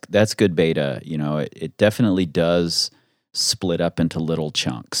agree. That's good beta. It definitely does split up into little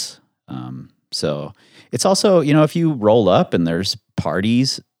chunks. So it's also, if you roll up and there's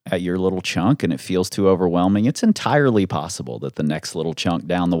parties at your little chunk and it feels too overwhelming, it's entirely possible that the next little chunk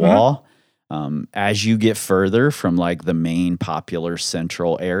down the wall, as you get further from like the main popular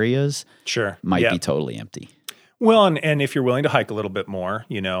central areas, might be totally empty. Well, and if you're willing to hike a little bit more,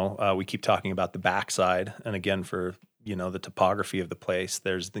 we keep talking about the backside, and again, for, the topography of the place,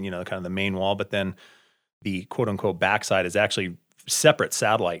 there's the, kind of the main wall, but then the quote unquote backside is actually separate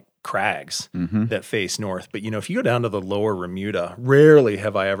satellite crags that face north. But, if you go down to the lower Remuda, rarely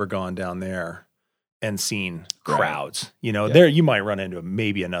have I ever gone down there and seen crowds. There you might run into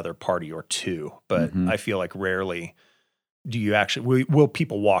maybe another party or 2, but I feel like rarely do you actually, will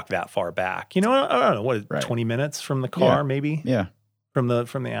people walk that far back? I don't know, 20 minutes from the car maybe? Yeah. From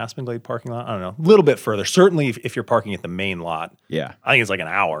the Aspen Glade parking lot? I don't know. A little bit further. Certainly if you're parking at the main lot. Yeah. I think it's like an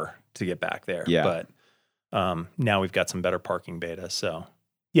hour to get back there. Yeah. But now we've got some better parking beta. So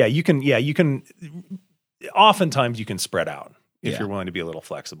you can oftentimes you can spread out if you're willing to be a little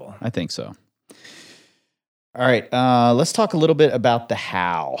flexible. I think so. All right. Let's talk a little bit about the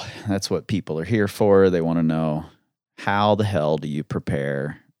how. That's what people are here for. They want to know, how the hell do you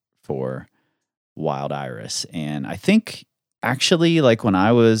prepare for Wild Iris? And I think actually, like when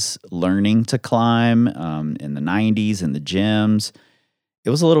I was learning to climb in the 90s in the gyms, it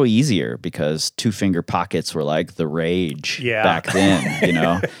was a little easier because 2-finger pockets were like the rage back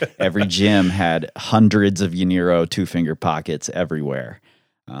then. Every gym had hundreds of Uniro 2-finger pockets everywhere.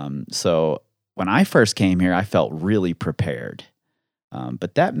 So when I first came here, I felt really prepared.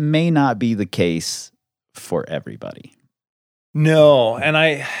 But that may not be the case for everybody. No.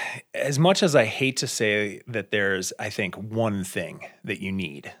 And as much as I hate to say that there's, I think, one thing that you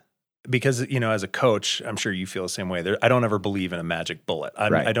need, because, as a coach, I'm sure you feel the same way. I don't ever believe in a magic bullet.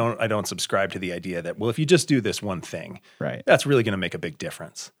 I don't subscribe to the idea that, well, if you just do this one thing, that's really going to make a big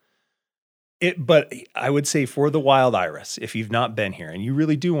difference. But I would say for the Wild Iris, if you've not been here and you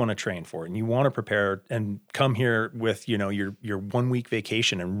really do want to train for it and you want to prepare and come here with, your 1-week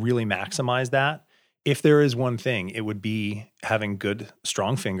vacation and really maximize that, if there is one thing, it would be having good,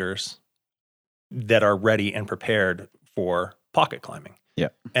 strong fingers that are ready and prepared for pocket climbing. Yeah.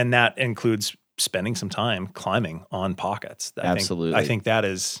 And that includes spending some time climbing on pockets. Absolutely. I think that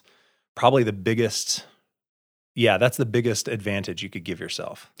is probably the biggest, that's the biggest advantage you could give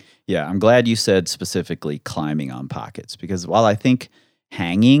yourself. Yeah, I'm glad you said specifically climbing on pockets, because while I think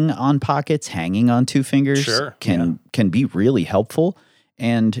hanging on pockets, hanging on 2 fingers can be really helpful.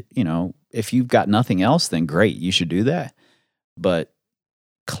 And, if you've got nothing else, then great, you should do that. But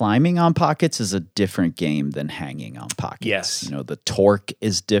climbing on pockets is a different game than hanging on pockets. Yes. The torque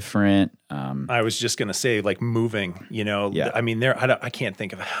is different. I was just going to say, like, moving, I mean, I can't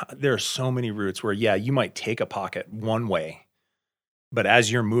think of, there are so many routes where, you might take a pocket one way, but as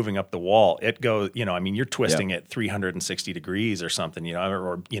you're moving up the wall, it goes, you're twisting it 360 degrees or something,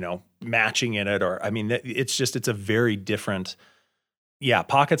 or matching in it, or, it's a very different,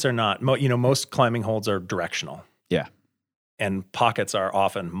 pockets are not, most climbing holds are directional. Yeah. And pockets are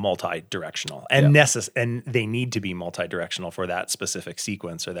often multi-directional and and they need to be multi-directional for that specific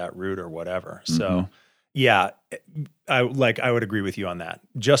sequence or that route or whatever. So I would agree with you on that.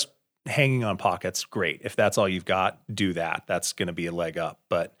 Just hanging on pockets, great. If that's all you've got, do that. That's going to be a leg up.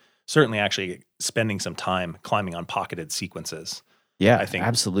 But certainly actually spending some time climbing on pocketed sequences. Yeah, I think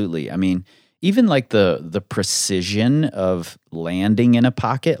absolutely. I mean, even like the precision of landing in a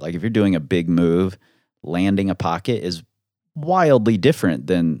pocket, like if you're doing a big move, landing a pocket is wildly different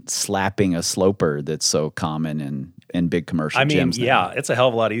than slapping a sloper that's so common in big commercial gyms now. Yeah, it's a hell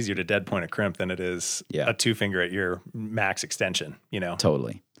of a lot easier to dead point a crimp than it is Yeah. a 2-finger at your max extension,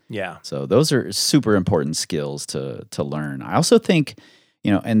 Totally. Yeah. So those are super important skills to learn. I also think,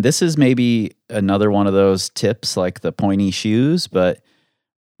 and this is maybe another one of those tips like the pointy shoes, but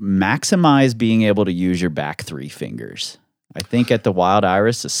maximize being able to use your back 3 fingers. I think at the Wild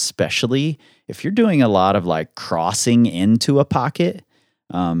Iris, especially if you're doing a lot of like crossing into a pocket,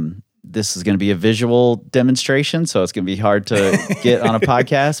 this is going to be a visual demonstration, so it's going to be hard to get on a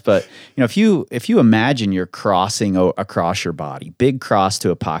podcast. But if you imagine you're crossing across your body, big cross to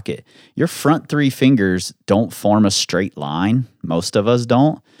a pocket, your front 3 fingers don't form a straight line. Most of us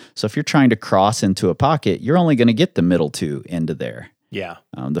don't. So if you're trying to cross into a pocket, you're only going to get the middle 2 into there. Yeah.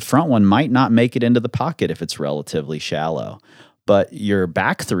 The front one might not make it into the pocket if it's relatively shallow. But your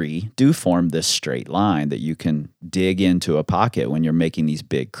back 3 do form this straight line that you can dig into a pocket when you're making these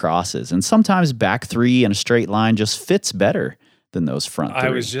big crosses. And sometimes back 3 in a straight line just fits better than those front 3. I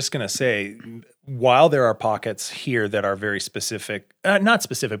was just going to say, while there are pockets here that are very specific, not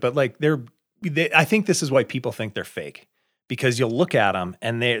specific, but like I think this is why people think they're fake, because you'll look at them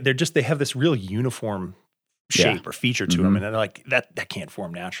and they have this real uniform shape or feature to them. And they're like, that can't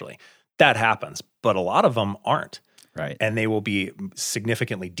form naturally. That happens, but a lot of them aren't. Right. And they will be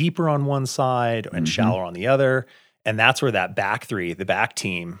significantly deeper on one side and shallower on the other. And that's where that back 3, the back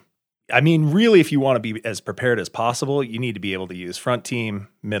team, I mean, really, if you want to be as prepared as possible, you need to be able to use front team,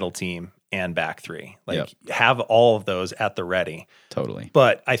 middle team, and back 3. Have all of those at the ready. Totally.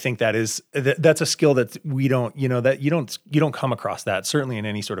 But I think that's a skill that we don't, that you don't come across that, certainly in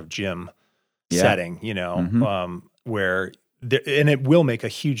any sort of gym setting, where and it will make a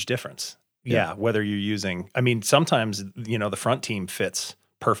huge difference. Yeah, whether you're using, sometimes, the front team fits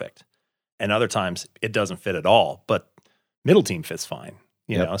perfect, and other times it doesn't fit at all, but middle team fits fine,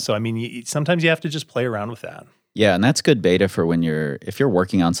 you know? So, sometimes you have to just play around with that. Yeah, and that's good beta for if you're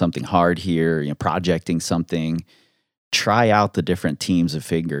working on something hard here, projecting something, try out the different teams of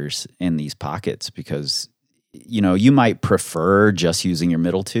fingers in these pockets because, you might prefer just using your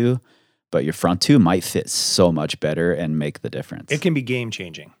middle 2, but your front 2 might fit so much better and make the difference. It can be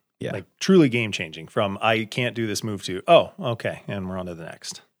game-changing. Yeah. Like truly game-changing from I can't do this move to, oh, okay, and we're on to the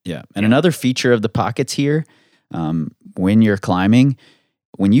next. Yeah. And another feature of the pockets here, when you're climbing,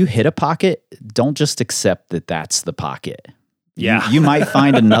 when you hit a pocket, don't just accept that that's the pocket. Yeah. You might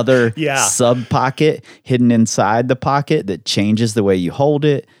find another sub-pocket hidden inside the pocket that changes the way you hold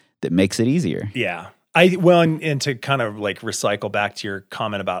it, that makes it easier. Yeah. And to kind of like recycle back to your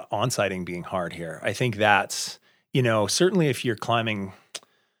comment about on-sighting being hard here, I think that's, certainly if you're climbing,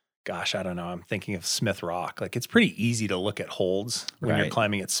 gosh, I don't know. I'm thinking of Smith Rock. Like it's pretty easy to look at holds when you're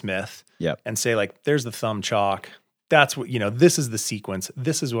climbing at Smith and say like, there's the thumb chalk. That's what, this is the sequence.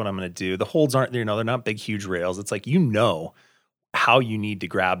 This is what I'm going to do. The holds aren't, they're not big, huge rails. It's like, how you need to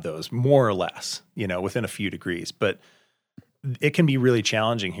grab those more or less, within a few degrees, but it can be really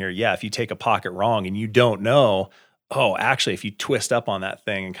challenging here. Yeah. If you take a pocket wrong and you don't know, actually, if you twist up on that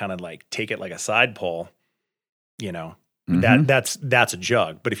thing and kind of like take it like a side pull, that's a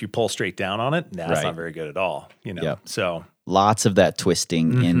jug. But if you pull straight down on it, that's not very good at all. So lots of that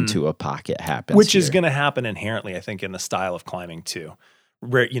twisting into a pocket happens, which is going to happen inherently, I think, in the style of climbing too.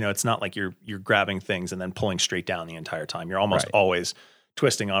 Where it's not like you're grabbing things and then pulling straight down the entire time. You're almost always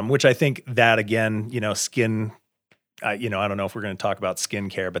twisting on, which I think that again, skin. I don't know if we're going to talk about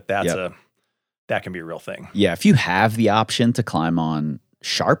skincare, but that can be a real thing. Yeah, if you have the option to climb on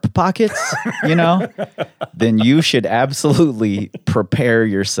sharp pockets, then you should absolutely prepare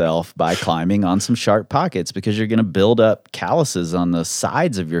yourself by climbing on some sharp pockets because you're going to build up calluses on the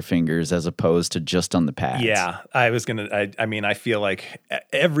sides of your fingers as opposed to just on the pads. Yeah, I feel like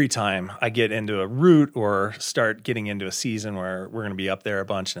every time I get into a route or start getting into a season where we're going to be up there a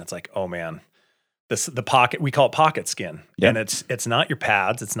bunch and it's like, oh man, the pocket, we call it pocket skin. Yep. And it's not your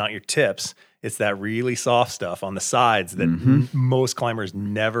pads, it's not your tips. It's that really soft stuff on the sides that most climbers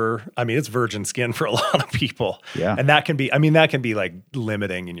never, it's virgin skin for a lot of people. Yeah. And that can be like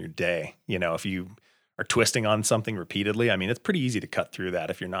limiting in your day. If you are twisting on something repeatedly, it's pretty easy to cut through that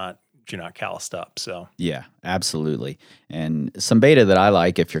if you're not calloused up. So yeah, absolutely. And some beta that I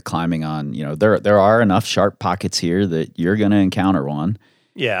like if you're climbing on, there are enough sharp pockets here that you're going to encounter one.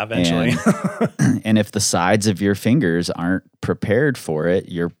 Yeah, eventually. And if the sides of your fingers aren't prepared for it,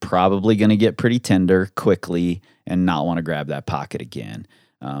 you're probably going to get pretty tender quickly and not want to grab that pocket again.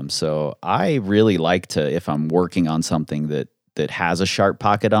 So I really like to, if I'm working on something that has a sharp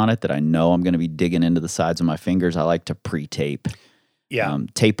pocket on it that I know I'm going to be digging into the sides of my fingers, I like to pre-tape Yeah.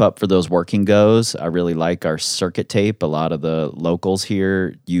 Tape up for those working goes. I really like our circuit tape. A lot of the locals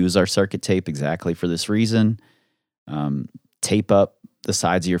here use our circuit tape exactly for this reason. Tape up the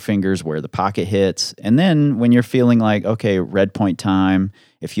sides of your fingers where the pocket hits. And then when you're feeling like, okay, red point time,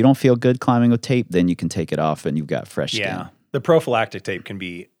 if you don't feel good climbing with tape, then you can take it off and you've got fresh skin. The prophylactic tape can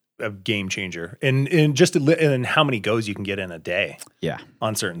be a game changer. And just in how many goes you can get in a day. Yeah.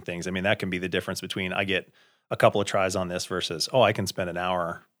 On certain things. I mean, that can be the difference between I get a couple of tries on this versus, I can spend an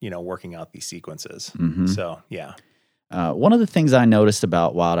hour, working out these sequences. Mm-hmm. So, yeah. One of the things I noticed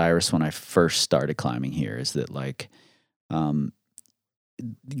about wild iris when I first started climbing here is that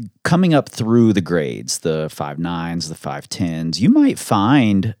coming up through the grades, the 5.9s, the 5.10s, you might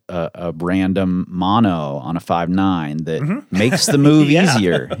find a random mono on a 5.9 that makes the move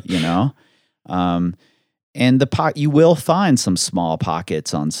easier, and you will find some small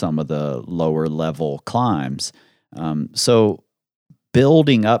pockets on some of the lower level climbs. So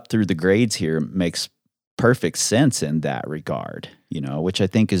building up through the grades here makes perfect sense in that regard, which I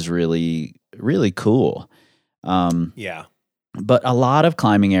think is really, really cool. But a lot of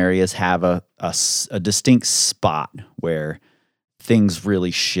climbing areas have a distinct spot where things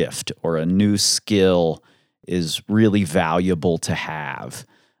really shift or a new skill is really valuable to have.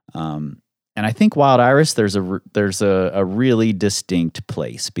 And I think wild iris, there's a really distinct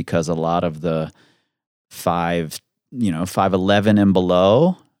place because a lot of the 5'11" and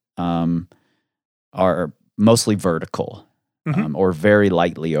below are mostly vertical or very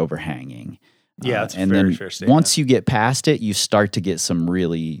lightly overhanging. Yeah, it's and very then fair statement. Once you get past it, you start to get some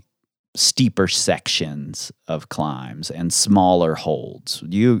really steeper sections of climbs and smaller holds.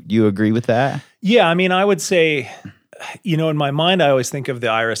 You agree with that? Yeah, I mean, I would say, in my mind, I always think of the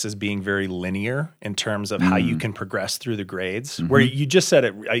iris as being very linear in terms of how you can progress through the grades. Where you just said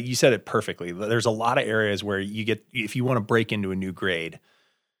it, you said it perfectly. There's a lot of areas where if you want to break into a new grade,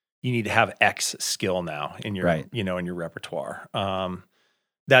 you need to have X skill now in your, in your repertoire.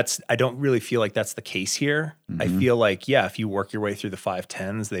 I don't really feel like that's the case here. I feel like, if you work your way through the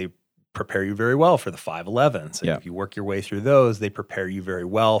 5.10s, they prepare you very well for the 5.11s. And if you work your way through those, they prepare you very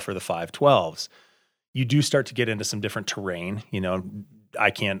well for the 5.12s. You do start to get into some different terrain.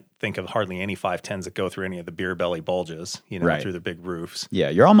 I can't think of hardly any 5.10s that go through any of the beer belly bulges, through the big roofs. Yeah,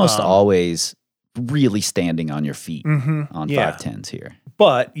 you're almost always really standing on your feet on 5.10s here.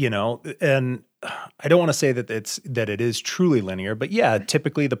 But, and I don't want to say that it is truly linear, but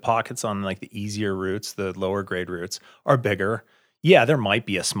typically the pockets on like the easier routes, the lower grade routes are bigger. Yeah, there might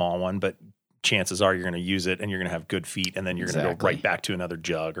be a small one, but chances are you're going to use it and you're going to have good feet, and then you're going to go right back to another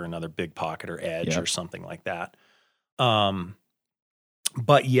jug or another big pocket or edge or something like that.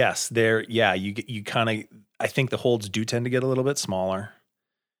 But yes, you kind of, I think the holds do tend to get a little bit smaller.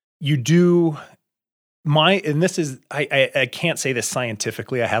 You do. And this is, I can't say this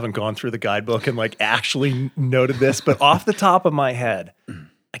scientifically. I haven't gone through the guidebook and actually noted this, but off the top of my head,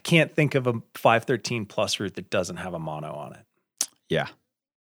 I can't think of a 513 plus route that doesn't have a mono on it. Yeah.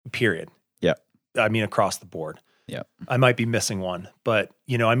 Period. Yep. I mean, across the board. Yep. I might be missing one, but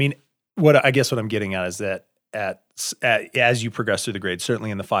what I'm getting at is that as you progress through the grade, certainly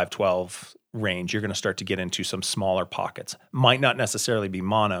in the 512 range, you're going to start to get into some smaller pockets. Might not necessarily be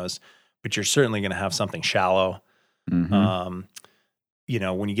monos, but you're certainly going to have something shallow. When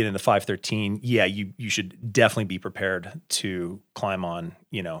you get into 513, you should definitely be prepared to climb on,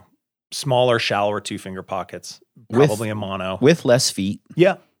 smaller, shallower 2-finger pockets, probably a mono. With less feet.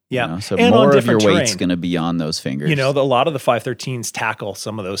 Yeah. Yeah. So and more on of your different weight's terrain. going to be on those fingers. A lot of the 513s tackle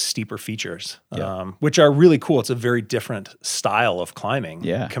some of those steeper features, which are really cool. It's a very different style of climbing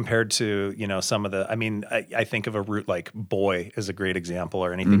compared to, some of the, I think of a route like Boy is a great example,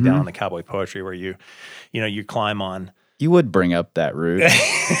 or anything down in the Cowboy Poetry where you climb on. You would bring up that route.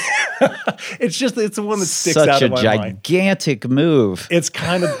 It's the one that sticks Such out a of my mind. gigantic move. It's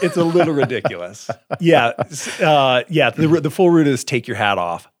a little ridiculous. The full route is Take Your Hat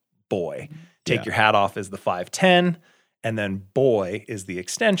Off, Boy. Take Your Hat Off is the 510, and then Boy is the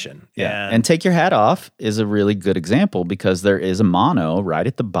extension. Yeah. And Take Your Hat Off is a really good example because there is a mono right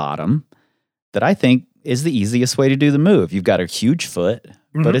at the bottom that I think is the easiest way to do the move. You've got a huge foot,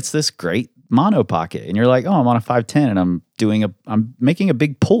 but it's this great mono pocket, and you're like, I'm on a 510 and I'm making a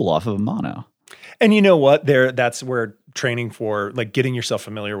big pull off of a mono. And you know what? That's where training for getting yourself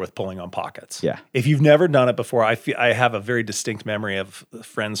familiar with pulling on pockets. Yeah. If you've never done it before, I have a very distinct memory of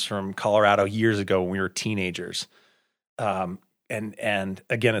friends from Colorado years ago when we were teenagers. And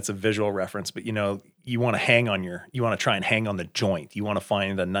again, it's a visual reference, but you want to try and hang on the joint. You want to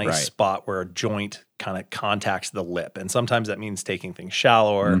find a nice spot where a joint kind of contacts the lip. And sometimes that means taking things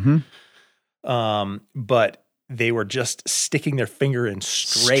shallower. But they were just sticking their finger in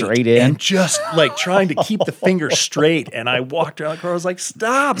straight in, and just like trying to keep the finger straight. And I walked around the car. I was like,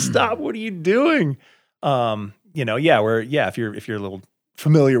 stop, what are you doing? If you're a little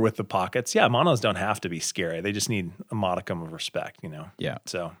familiar with the pockets, monos don't have to be scary. They just need a modicum of respect, Yeah.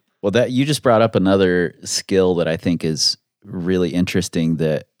 So, well, that you just brought up another skill that I think is really interesting,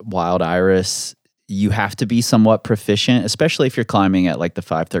 that wild iris, you have to be somewhat proficient, especially if you're climbing at like the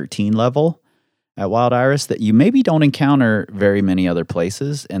 513 level at wild iris, that you maybe don't encounter very many other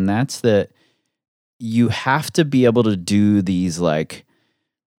places. And that's that you have to be able to do these like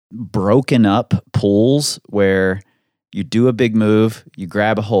broken up pulls where you do a big move, you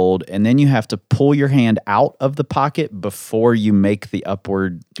grab a hold, and then you have to pull your hand out of the pocket before you make the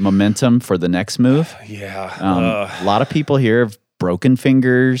upward momentum for the next move. Yeah. A lot of people here have broken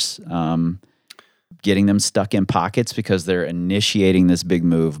fingers, getting them stuck in pockets because they're initiating this big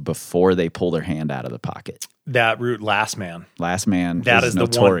move before they pull their hand out of the pocket. That route, last man. That is the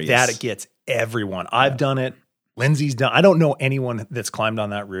notorious. one that it gets everyone. I've done it. Lindsay's done. I don't know anyone that's climbed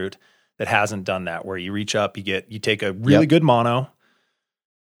on that route that hasn't done that, where you reach up, you take a really good mono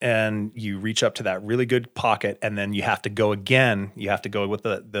and you reach up to that really good pocket, and then you have to go again. You have to go with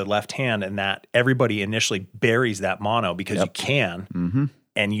the left hand, and that everybody initially buries that mono because you can. Mm-hmm.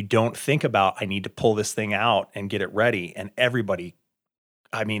 And you don't think about, I need to pull this thing out and get it ready. And everybody,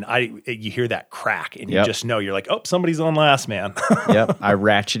 you hear that crack and you just know, you're like, oh, somebody's on last man. I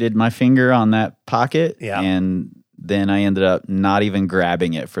ratcheted my finger on that pocket and then I ended up not even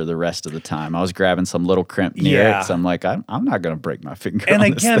grabbing it for the rest of the time. I was grabbing some little crimp near it. So I'm like, I'm not going to break my finger. And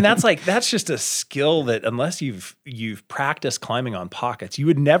on again, this thing. that's just a skill that unless you've practiced climbing on pockets, you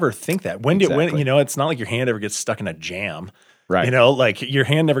would never think that. It's not like your hand ever gets stuck in a jam. Right. Like your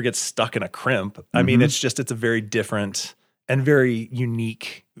hand never gets stuck in a crimp. Mm-hmm. I mean, it's a very different and very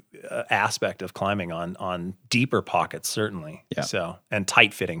unique aspect of climbing on deeper pockets, certainly. Yeah. So, and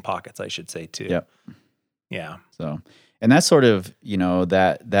tight fitting pockets, I should say too. Yep. Yeah. So, and that's sort of,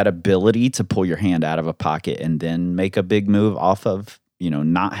 that ability to pull your hand out of a pocket and then make a big move off of,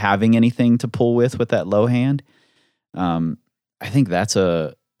 not having anything to pull with that low hand. I think that's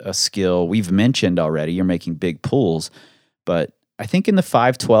a skill we've mentioned already. You're making big pulls. But I think in the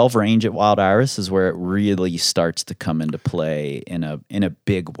 512 range at Wild Iris is where it really starts to come into play in a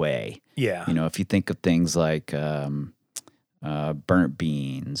big way. Yeah. If you think of things like burnt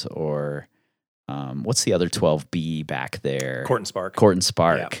beans or what's the other 12B back there? Court and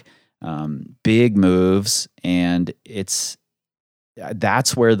Spark. Yeah. Big moves, and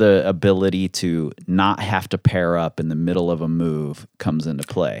that's where the ability to not have to pair up in the middle of a move comes into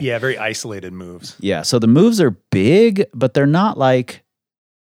play. Yeah, very isolated moves. Yeah, so the moves are big, but they're not like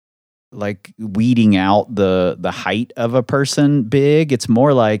weeding out the height of a person big. It's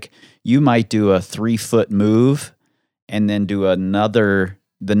more like you might do a 3-foot move and then do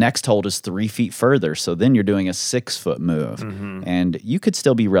the next hold is 3 feet further. So then you're doing a 6-foot move. Mm-hmm. And you could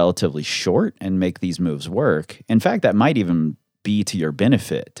still be relatively short and make these moves work. In fact, that might even be to your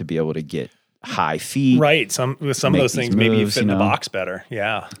benefit to be able to get high feet. Right. With some of those things, maybe you fit in the box better.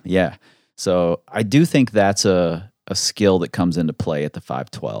 Yeah. Yeah. So I do think that's a skill that comes into play at the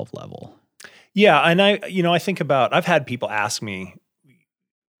 512 level. Yeah. And I think about, I've had people ask me,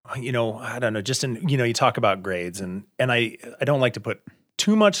 I don't know, just you talk about grades and I don't like to put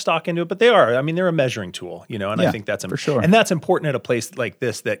too much stock into it, but they're a measuring tool, and I think that's for sure. And that's important at a place like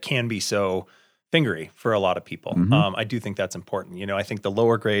this that can be so fingery for a lot of people. Mm-hmm. I do think that's important. I think the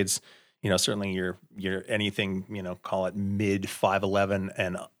lower grades, certainly your anything, call it mid 511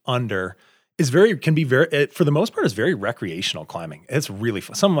 and under can be very, for the most part, is very recreational climbing. It's really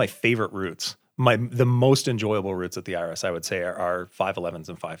fun. Some of my favorite routes, the most enjoyable routes at the Iris, I would say are 511s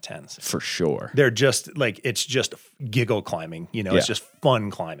and 510s. For sure. They're just it's just giggle climbing, it's just fun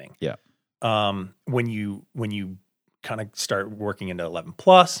climbing. Yeah. When you kind of start working into 11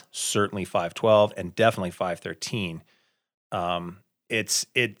 plus, certainly 512 and definitely 513.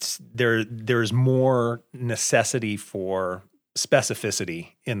 There's more necessity for specificity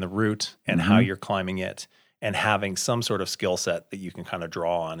in the route and how you're climbing it, and having some sort of skill set that you can kind of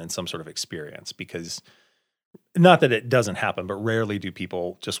draw on and some sort of experience, because not that it doesn't happen, but rarely do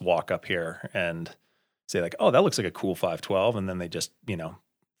people just walk up here and say like, oh, that looks like a cool 512. And then they just,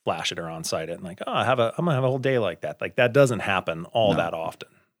 flash it or on site it and like, oh, I'm going to have a whole day like that. Like that doesn't happen that often.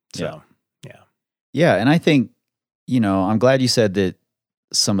 So, Yeah. And I think, I'm glad you said that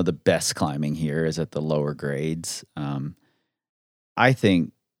some of the best climbing here is at the lower grades. I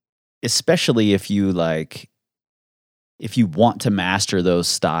think, especially if you want to master those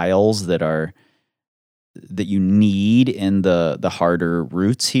styles that are that you need in the harder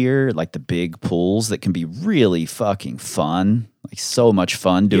routes here, like the big pools that can be really fucking fun, like so much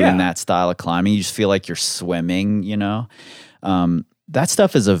fun doing that style of climbing. You just feel like you're swimming, you know. That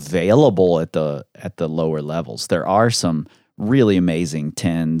stuff is available at the lower levels. There are some really amazing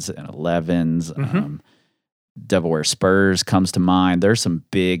 10s and 11s. Devil Spurs comes to mind. There's some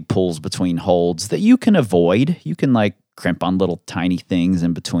big pulls between holds that you can avoid. You can like crimp on little tiny things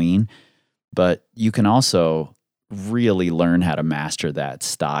in between, but you can also really learn how to master that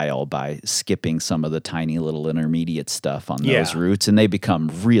style by skipping some of the tiny little intermediate stuff on those routes, and they become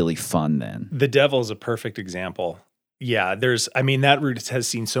really fun then. The Devil is a perfect example. Yeah, that route has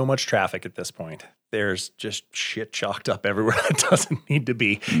seen so much traffic at this point. There's just shit chalked up everywhere that doesn't need to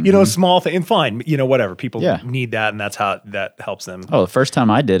be. You know, small thing, and fine, you know, whatever. People need that, and that's how that helps them. Oh, the first time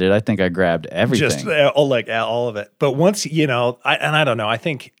I did it, I think I grabbed everything. Just all of it. But once, you know, I don't know, I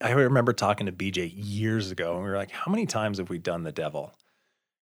think I remember talking to BJ years ago, and we were like, how many times have we done the Devil?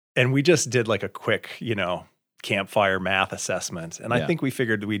 And we just did like a quick, you know, campfire math assessment. And I think we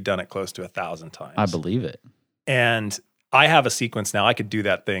figured we'd done it close to 1,000 times. I believe it. And I have a sequence now. I could do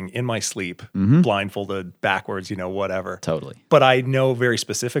that thing in my sleep, blindfolded, backwards, you know, whatever. Totally. But I know very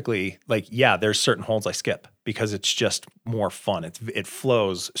specifically, like, there's certain holds I skip because it's just more fun. It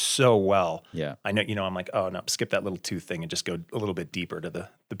flows so well. Yeah. I know, you know, I'm like, oh no, skip that little tooth thing and just go a little bit deeper to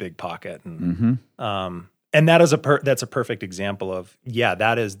the big pocket. And and that is that's a perfect example of,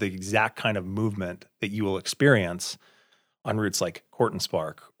 that is the exact kind of movement that you will experience on routes like Court and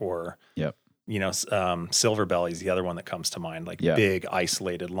Spark or you know, Silver Belly is the other one that comes to mind, like big,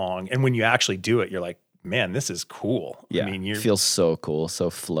 isolated, long. And when you actually do it, you're like, man, this is cool. Yeah. I mean, it feels so cool, so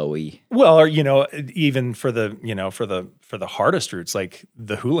flowy. Well, or, you know, even for the, you know, for the hardest routes, like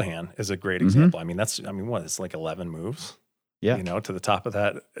the Houlihan is a great example. I mean, what, it's like 11 moves. Yeah. You know, to the top of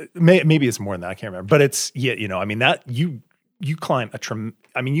that. Maybe it's more than that. I can't remember. But it's, you know, I mean, that you climb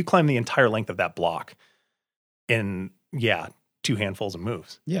you climb the entire length of that block in, 2 handfuls of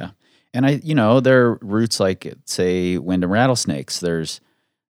moves. Yeah. And there are routes like, say, Wind and Rattlesnakes. There's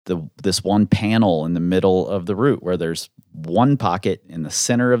this one panel in the middle of the route where there's one pocket in the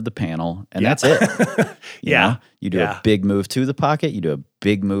center of the panel, and that's it. You know? You do a big move to the pocket, you do a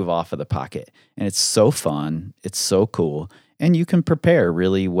big move off of the pocket. And it's so fun. It's so cool. And you can prepare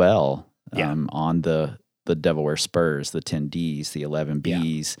really well on the Devil Wear Spurs, the 10Ds, the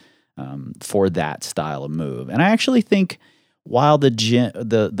 11Bs, for that style of move. And I actually think, while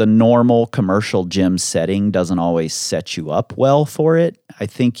the normal commercial gym setting doesn't always set you up well for it, I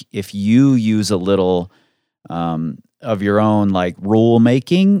think if you use a little of your own like rule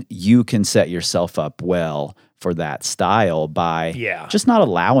making, you can set yourself up well for that style by just not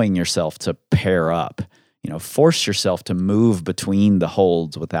allowing yourself to pair up. You know, force yourself to move between the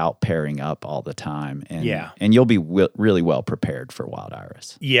holds without pairing up all the time, and you'll be really well prepared for Wild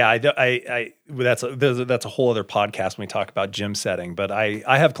Iris. Yeah, that's a whole other podcast when we talk about gym setting. But I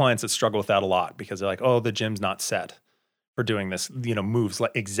have clients that struggle with that a lot because they're like, oh, the gym's not set for doing this, you know, moves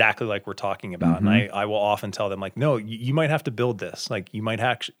like exactly like we're talking about. And I will often tell them like, no, you might have to build this. Like you might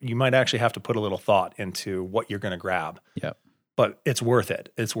actually have to put a little thought into what you're going to grab. Yep. But it's worth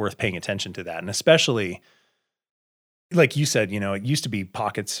it. It's worth paying attention to that. And especially, like you said, you know, it used to be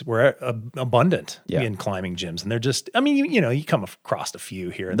pockets were abundant in climbing gyms. And they're just, I mean, you know, you come across a few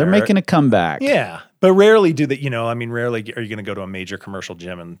here and they're making a comeback. Yeah. But rarely do that, you know, I mean, rarely are you going to go to a major commercial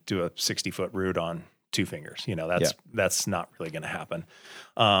gym and do a 60-foot route on 2 fingers. You know, that's not really going to happen.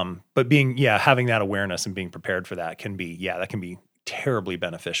 But having that awareness and being prepared for that can be terribly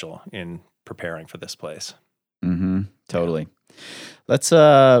beneficial in preparing for this place. Mm-hmm. Totally. Let's,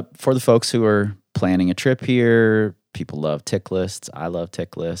 for the folks who are planning a trip here, people love tick lists. I love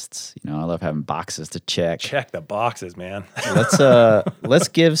tick lists. You know, I love having boxes to check. Check the boxes, man. Let's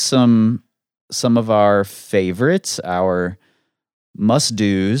give some of our favorites, our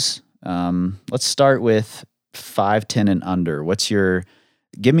must-dos. Let's start with 5'10" and under.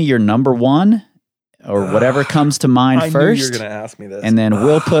 Give me your number one or whatever comes to mind first. I knew you were going to ask me this. And then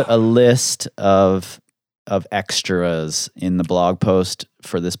we'll put a list of extras in the blog post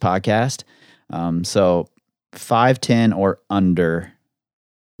for this podcast. So 5'10" or under,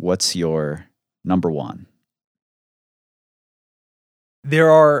 what's your number one? There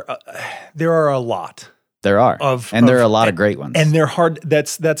are a lot. There are. There are a lot of great ones. And they're hard.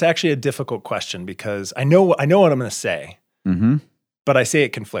 That's actually a difficult question because I know what I'm going to say, but I say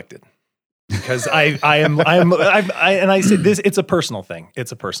it conflicted. Because I say this, it's a personal thing.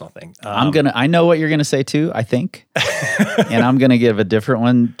 It's a personal thing. I know what you're gonna say too, I think. And I'm gonna give a different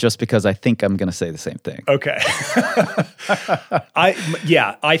one just because I think I'm gonna say the same thing. Okay.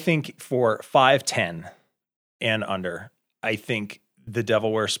 I think for 5'10", and under, I think the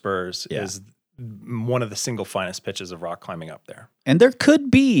Devil Wears Spurs is one of the single finest pitches of rock climbing up there. And there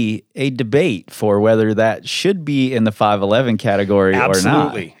could be a debate for whether that should be in the 511 category or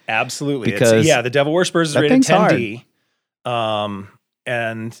not. Absolutely. Because the Devil Wears Spurs is rated 10D.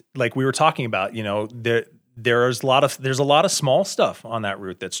 And like we were talking about, there's a lot of small stuff on that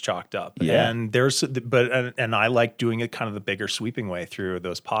route that's chalked up. Yeah. And and I like doing it kind of the bigger sweeping way through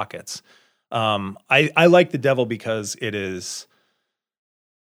those pockets. I like the Devil because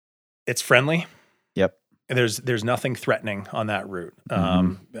it's friendly. Yep. And there's nothing threatening on that route.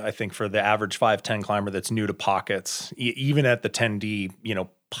 I think for the average 5'10" climber that's new to pockets, even at the 10D,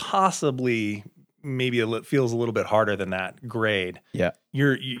 possibly maybe feels a little bit harder than that grade. Yeah.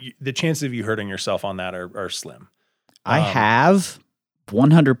 The chances of you hurting yourself on that are slim. I have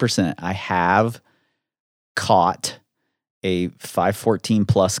 100%. I have caught a 514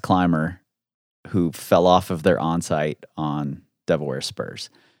 plus climber who fell off of their on-site on Devil Wears Spurs.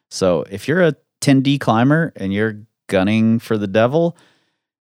 So if you're a 10D climber and you're gunning for the Devil,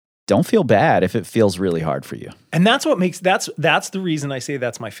 don't feel bad if it feels really hard for you. And that's what makes that's the reason I say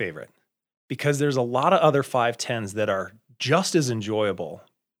that's my favorite, because there's a lot of other 510s that are just as enjoyable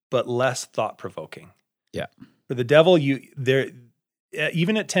but less thought-provoking. Yeah. For the Devil, even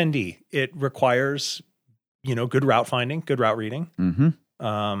at 10D, it requires good route finding, good route reading. In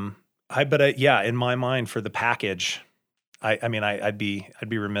my mind, for the package, I'd be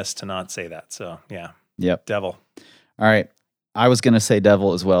remiss to not say that. So yeah. Yep. Devil. All right. I was going to say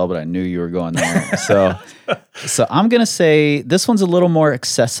Devil as well, but I knew you were going there. So I'm going to say this one's a little more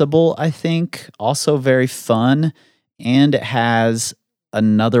accessible, I think. Also very fun. And it has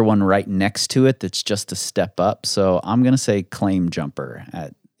another one right next to it that's just a step up. So I'm going to say Claim Jumper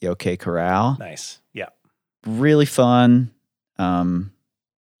at Yoke Corral. Nice. Yeah. Really fun. And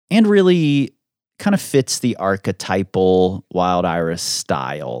really kind of fits the archetypal Wild Iris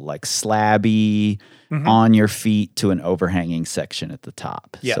style, like slabby, on your feet to an overhanging section at the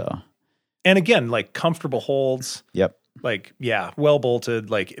top. Yeah. So. And again, like comfortable holds. Yep. Like, well bolted,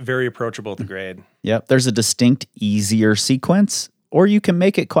 like very approachable at the grade. Yep. There's a distinct, easier sequence, or you can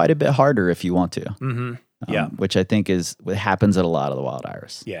make it quite a bit harder if you want to. Which I think happens at a lot of the Wild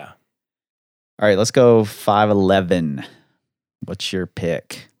Iris. Yeah. All right, let's go 511. What's your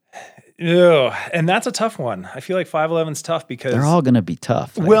pick? Ew, and that's a tough one. I feel like 511's tough because they're all going to be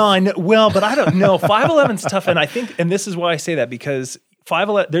tough. Well, I know. Well, but I don't know. 511's tough, and I think, and this is why I say that, because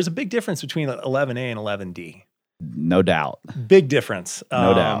 511. There's a big difference between 11A and 11D. No doubt. Big difference.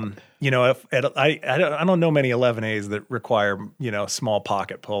 No doubt. I don't know many 11As that require small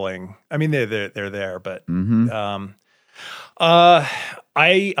pocket pulling. I mean, they're there, but I'm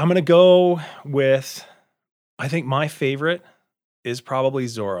gonna go with. I think my favorite is probably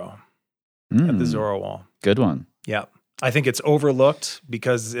Zorro. At the Zorro wall. Good one. Yeah. I think it's overlooked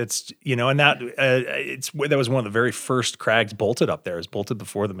because it's, and that was one of the very first crags bolted up there. It was bolted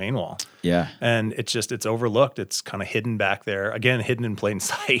before the main wall. Yeah. And it's overlooked. It's kind of hidden back there. Again, hidden in plain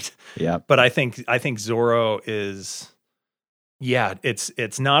sight. Yeah. But I think Zorro is,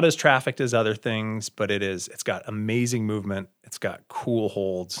 it's not as trafficked as other things, but it's got amazing movement. It's got cool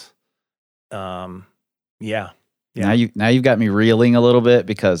holds. Yeah. Now you've got me reeling a little bit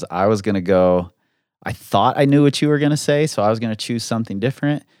because I was going to go, I thought I knew what you were going to say, so I was going to choose something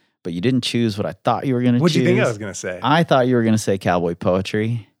different, but you didn't choose what I thought you were going to choose. What do you think I was going to say? I thought you were going to say Cowboy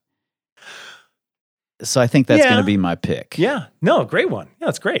Poetry. So I think that's going to be my pick. Yeah. No, great one. Yeah,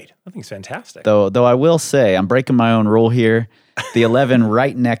 it's great. I think it's fantastic. Though I will say, I'm breaking my own rule here. The 11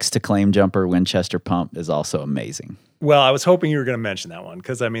 right next to Claim Jumper Winchester Pump is also amazing. Well, I was hoping you were going to mention that one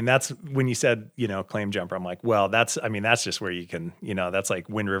because, that's when you said, Claim Jumper. I'm like, well, that's just where you can, that's like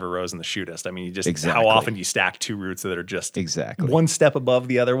Wind River Rose and the Shootist. I mean, you just, how often do you stack two routes that are just one step above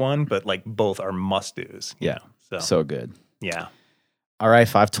the other one, but like both are must-dos. Yeah. So good. Yeah. All right,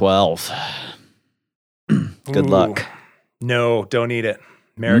 512. Good luck. No, don't need it.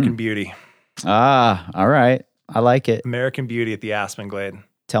 American Beauty. Ah, all right. I like it. American Beauty at the Aspen Glade.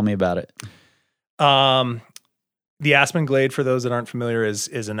 Tell me about it. The Aspen Glade, for those that aren't familiar,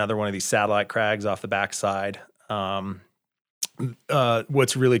 is another one of these satellite crags off the backside.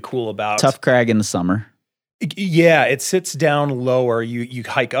 What's really cool about tough crag in the summer. Yeah, it sits down lower. You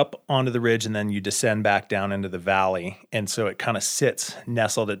hike up onto the ridge and then you descend back down into the valley, and so it kind of sits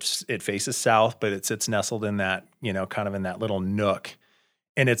nestled. It faces south, but it sits nestled in that kind of in that little nook.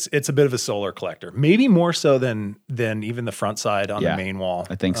 And it's a bit of a solar collector, maybe more so than even the front side on the main wall.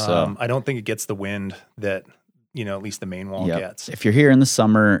 I think so. I don't think it gets the wind that at least the main wall gets. If you're here in the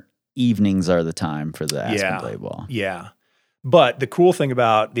summer, evenings are the time for the Aspen Glade wall. Yeah, But the cool thing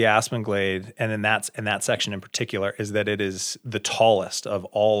about the Aspen Glade, and then that section in particular, is that it is the tallest of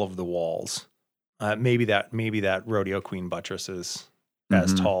all of the walls. Maybe that Rodeo Queen buttress is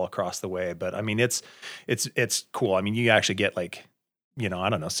as tall across the way, but I mean, it's cool. I mean, you actually get like, I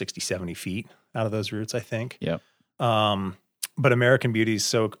don't know, 60, 70 feet out of those roots, I think. Yep. But American Beauties,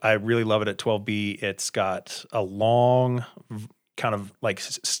 so I really love it at 12B. It's got a long kind of like,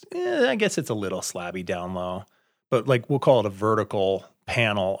 I guess it's a little slabby down low, but like we'll call it a vertical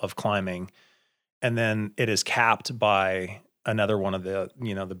panel of climbing. And then it is capped by another one of the,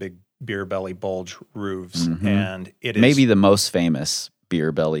 the big beer belly bulge roofs. And it is maybe the most famous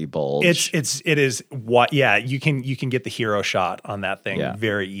beer belly bulge. It is what, yeah, you can get the hero shot on that thing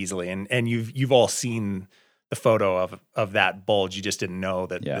very easily. And you've all seen the photo of that bulge. You just didn't know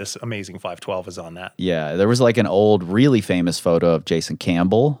that this amazing 512 is on that. Yeah. There was like an old, really famous photo of Jason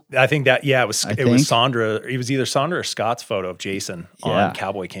Campbell. I think that, it was Sandra. It was either Sandra or Scott's photo of Jason on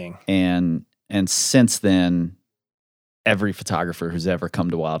Cowboy King. And since then, every photographer who's ever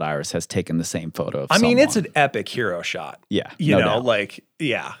come to Wild Iris has taken the same photo of someone. It's an epic hero shot. Yeah.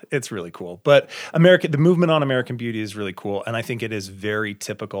 It's really cool. But the movement on American Beauty is really cool. And I think it is very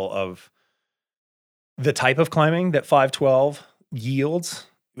typical of the type of climbing that 512 yields.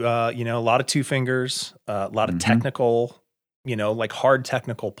 A lot of two fingers, a lot of technical, like hard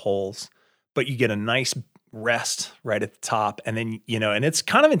technical pulls, but you get a nice rest right at the top. And then, and it's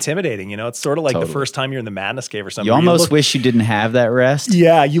kind of intimidating, it's sort of like the first time you're in the Madness Cave or something. You almost wish you didn't have that rest.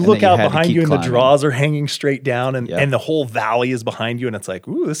 Yeah. You look out behind you and the draws are hanging straight down and the whole valley is behind you. And it's like,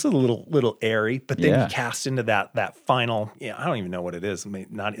 ooh, this is a little airy, but then you cast into that final, I don't even know what it is.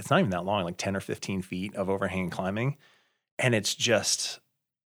 It's not even that long, like 10 or 15 feet of overhanging climbing. And it's just,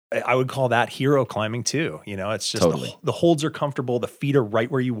 I would call that hero climbing too. It's just the holds are comfortable. The feet are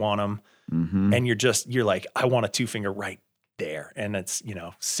right where you want them. And you're like, I want a two finger right there. And it's,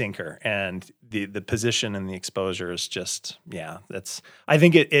 sinker. And the position and the exposure is just, I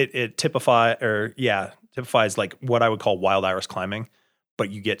think it typifies like what I would call Wild Iris climbing, but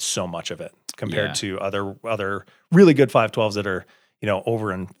you get so much of it compared to other really good 512s that are,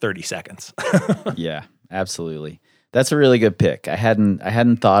 over in 30 seconds. Yeah, absolutely. That's a really good pick. I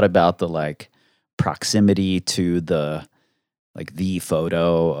hadn't thought about the like proximity to the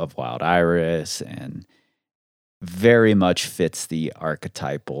photo of Wild Iris, and very much fits the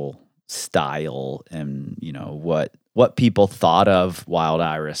archetypal style and what people thought of Wild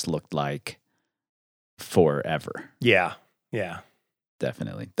Iris looked like forever. Yeah.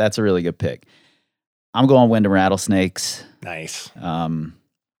 Definitely. That's a really good pick. I'm going Wind and Rattlesnakes. Nice.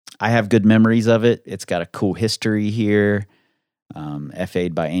 I have good memories of it. It's got a cool history here.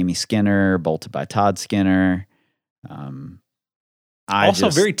 FA'd by Amy Skinner, bolted by Todd Skinner.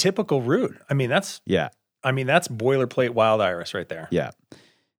 Very typical route. That's boilerplate Wild Iris right there. Yeah.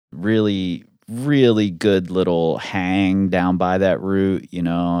 Really, really good little hang down by that route,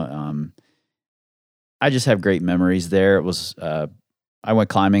 I just have great memories there. It was, I went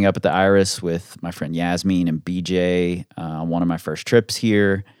climbing up at the Iris with my friend Yasmin and BJ on one of my first trips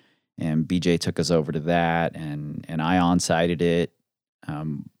here, and BJ took us over to that, and I on-sighted it.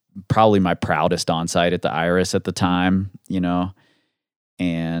 Probably my proudest on-site at the Iris at the time,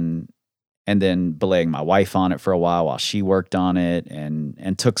 and then belaying my wife on it for a while she worked on it,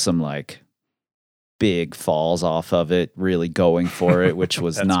 and took some like big falls off of it, really going for it, which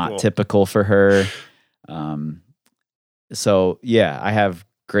was not typical for her. So yeah, I have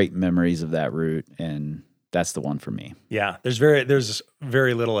great memories of that route, and that's the one for me. Yeah, there's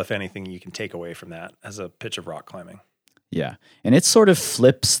very little, if anything, you can take away from that as a pitch of rock climbing. Yeah, and it sort of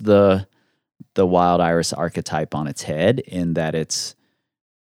flips the Wild Iris archetype on its head in that it's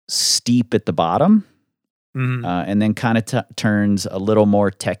steep at the bottom, and then kind of turns a little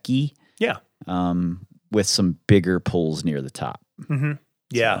more techy. Yeah, with some bigger pulls near the top. Mm-hmm.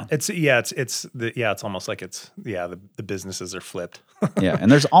 Yeah, so. It's almost like the businesses are flipped. Yeah, and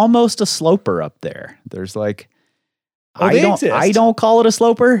there's almost a sloper up there. There's like, I don't call it a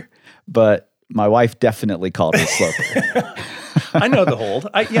sloper, but my wife definitely called it a sloper. I know the hold.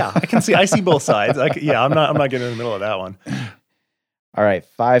 I see both sides. I'm not getting in the middle of that one. All right,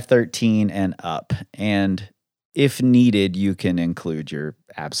 513 and up, and if needed, you can include your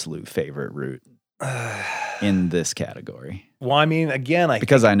absolute favorite route in this category. Well, again,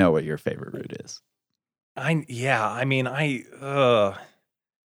 because I know what your favorite route is.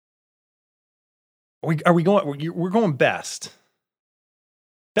 We're going best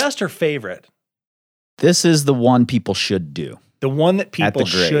or favorite? This is the one people should do. The one that people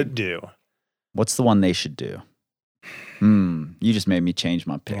should do. What's the one they should do? You just made me change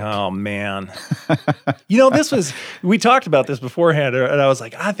my pick. Oh, man. We talked about this beforehand, and I was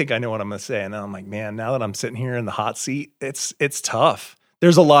like, I think I know what I'm going to say. And then I'm like, man, now that I'm sitting here in the hot seat, it's tough.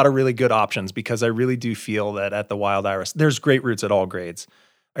 There's a lot of really good options because I really do feel that at the Wild Iris, there's great routes at all grades.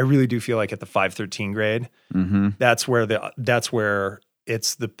 I really do feel like at the 513 grade, that's where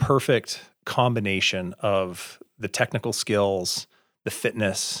it's the perfect combination of the technical skills, the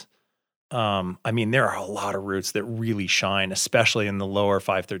fitness. I mean, there are a lot of routes that really shine, especially in the lower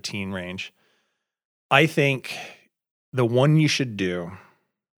 513 range. I think the one you should do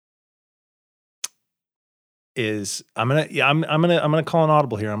is I'm gonna call an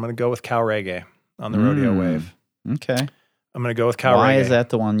audible here. I'm gonna go with Cal Reggae on the rodeo wave. Okay. I'm gonna go with Cal Reggae. Why is that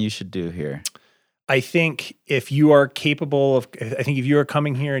the one you should do here? I think if you are capable of, I think if you are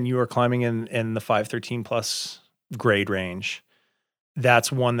coming here and you are climbing in the 513 plus grade range, that's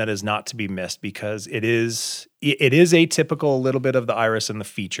one that is not to be missed because it is atypical, a little bit of the Iris and the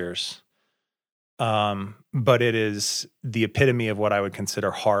features. But it is the epitome of what I would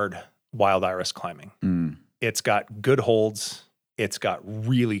consider hard Wild Iris climbing. It's got good holds. It's got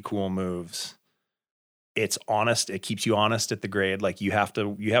really cool moves. It's honest. It keeps you honest at the grade. Like you have to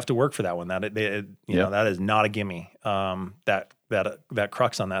work for that one. That that is not a gimme. That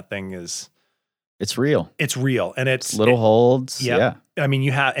crux on that thing is it's real. It's real, and it's little holds. Yep. Yeah. I mean,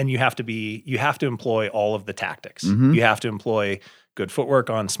 you have to employ all of the tactics. You have to employ good footwork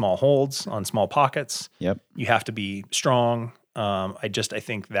on small holds, on small pockets. Yep. You have to be strong. I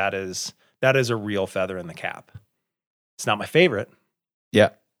think that is a real feather in the cap. It's not my favorite.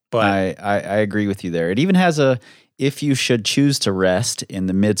 Yeah. But I agree with you there. It even has if you should choose to rest in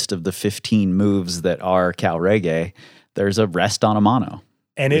the midst of the 15 moves that are Cal Reggae, there's a rest on a mono.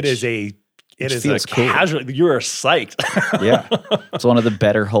 And it is a casual, you are psyched. Yeah. It's one of the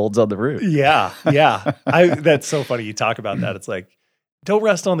better holds on the route. Yeah. Yeah. That's so funny. You talk about that. It's like, don't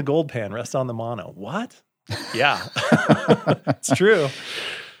rest on the gold pan, rest on the mono. What? Yeah. It's true.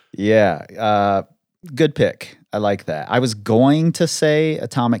 Yeah. Good pick. I like that. I was going to say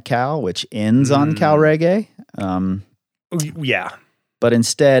Atomic Cal, which ends on Cal Reggae. Yeah. But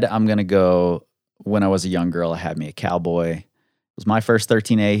instead, I'm going to go, when I was a young girl, I had me a Cowboy. It was my first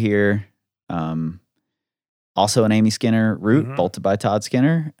 13A here. Also an Amy Skinner route, bolted by Todd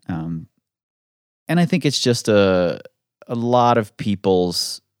Skinner. And I think it's just a lot of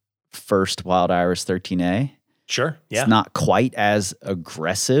people's first Wild Iris 13A. Sure. Yeah. It's not quite as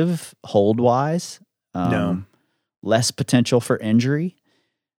aggressive hold-wise. No. Less potential for injury.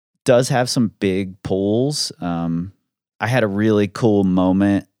 Does have some big pulls. I had a really cool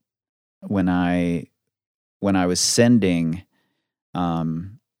moment when I was sending.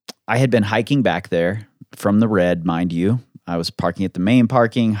 I had been hiking back there from the red, mind you. I was parking at the main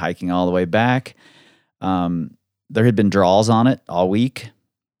parking, hiking all the way back. There had been draws on it all week.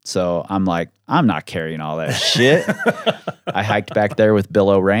 So I'm like, I'm not carrying all that shit. I hiked back there with Bill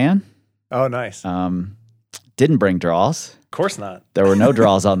O'Ran. Oh, nice. Didn't bring draws. Of course not. There were no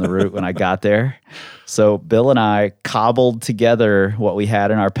draws on the route when I got there. So Bill and I cobbled together what we had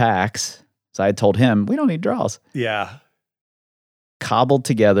in our packs. So I had told him, we don't need draws. Yeah. Cobbled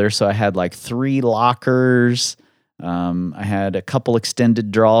together. So I had like 3 lockers. I had a couple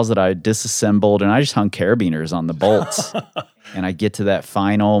extended draws that I disassembled, and I just hung carabiners on the bolts. And I get to that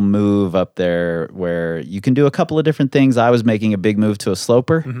final move up there where you can do a couple of different things. I was making a big move to a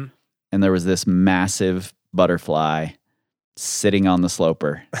sloper, and there was this massive butterfly sitting on the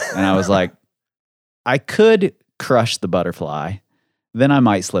sloper. And I was like, I could crush the butterfly, then I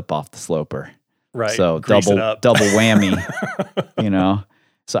might slip off the sloper. Right. So Grease it double up. whammy,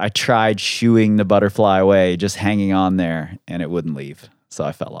 So I tried shooing the butterfly away, just hanging on there, and it wouldn't leave. So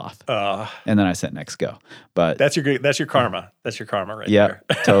I fell off. And then I said, next go. But that's your karma. That's your karma right there.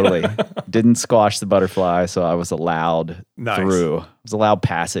 Yeah, totally. Didn't squash the butterfly, so I was allowed through. It was allowed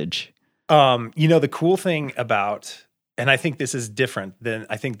passage. The cool thing about, and I think this is different than,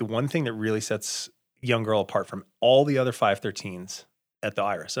 I think the one thing that really sets Young Girl apart from all the other 513s at the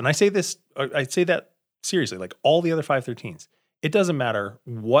Iris, and I say that seriously, like all the other 513s, it doesn't matter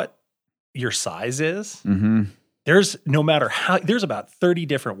what your size is. There's there's about 30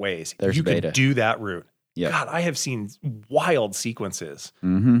 different ways you can do that route. Yep. God, I have seen wild sequences,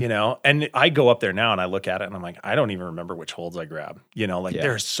 and I go up there now and I look at it and I'm like, I don't even remember which holds I grab.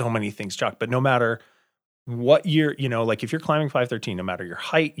 There's so many things chalk, but no matter what you're, like if you're climbing 513, no matter your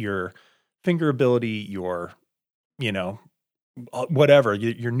height, your finger ability, your, whatever,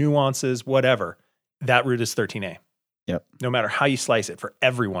 your nuances, whatever, that route is 13A. Yep. No matter how you slice it for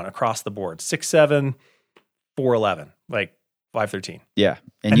everyone across the board, 6'7", 4'11", like 513. Yeah.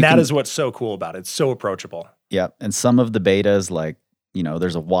 And that is what's so cool about it. It's so approachable. Yep. And some of the betas, like,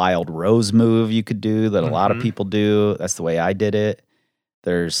 there's a wild rose move you could do that a lot of people do. That's the way I did it.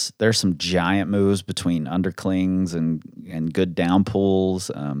 There's some giant moves between underclings and good down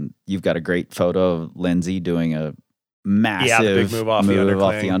pulls. You've got a great photo of Lindsay doing a massive the big move off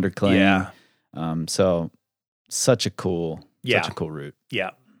the undercling. Yeah. So such a cool route.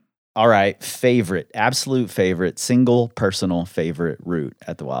 Yeah. All right. Absolute favorite, single personal favorite route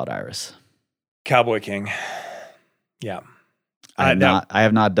at the Wild Iris. Cowboy King. Yeah. I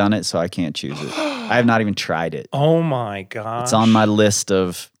have not done it, so I can't choose it. I have not even tried it. Oh my gosh. It's on my list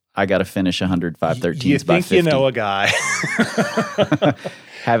of I got to finish 100 513s by 50. You know a guy.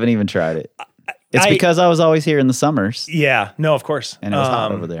 Haven't even tried it. It's because I was always here in the summers. Yeah. No, of course. And it was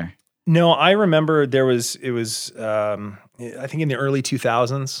hot over there. No, I remember it was I think in the early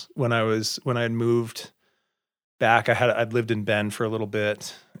 2000s when I had moved back. I'd lived in Bend for a little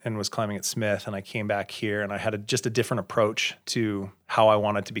bit and was climbing at Smith, and I came back here and I had just a different approach to how I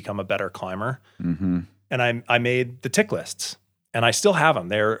wanted to become a better climber. Mm-hmm. And I made the tick lists, and I still have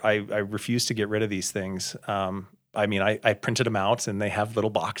them. I refuse to get rid of these things. I printed them out, and they have little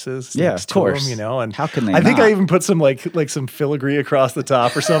boxes. Yeah, next of course. to them, and how can they? I think not? I even put some like some filigree across the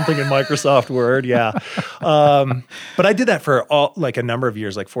top or something in Microsoft Word. Yeah, but I did that for a number of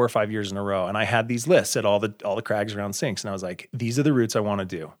years, like 4 or 5 years in a row, and I had these lists at all the crags around sinks, and I was like, these are the routes I want to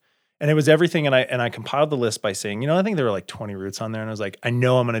do, and it was everything. And I compiled the list by saying, I think there were like 20 routes on there, and I was like, I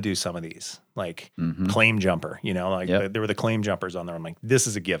know I'm going to do some of these, like claim jumper, there were the claim jumpers on there. I'm like, this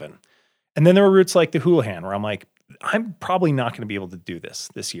is a given. And then there were routes like the Houlihan, where I'm like, I'm probably not going to be able to do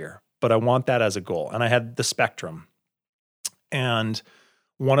this year, but I want that as a goal. And I had the Spectrum. And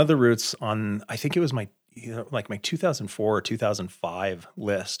one of the routes on, I think it was my 2004 or 2005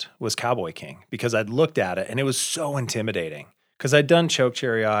 list was Cowboy King, because I'd looked at it and it was so intimidating, because I'd done Choke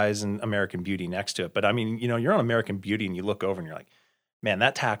Cherry Eyes and American Beauty next to it. But I mean, you're on American Beauty and you look over and you're like, man,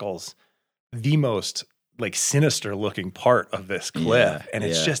 that tackles the most like sinister looking part of this cliff. And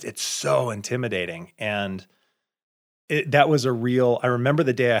it's so intimidating. And that was I remember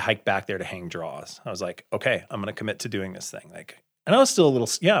the day I hiked back there to hang draws. I was like, okay, I'm going to commit to doing this thing. And I was still I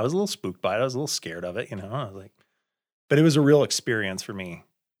was a little spooked by it. I was a little scared of it, I was like, but it was a real experience for me,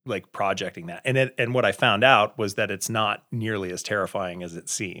 like projecting that. And what I found out was that it's not nearly as terrifying as it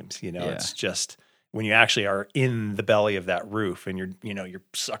seems, It's just when you actually are in the belly of that roof and you're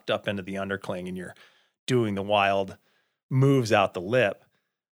sucked up into the undercling and you're doing the wild moves out the lip.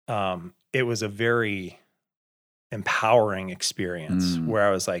 It was a very empowering experience where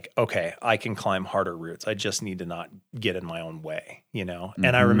I was like, okay, I can climb harder routes. I just need to not get in my own way,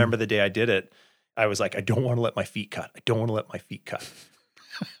 And I remember the day I did it, I was like, I don't want to let my feet cut.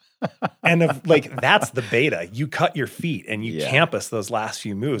 And that's the beta. You cut your feet and you campus those last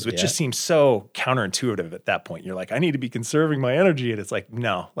few moves, which just seems so counterintuitive at that point. You're like, I need to be conserving my energy. And it's like,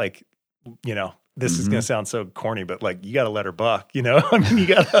 no, this is going to sound so corny, but you got to let her buck, I mean, you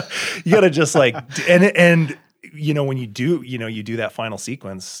gotta just and when you do that final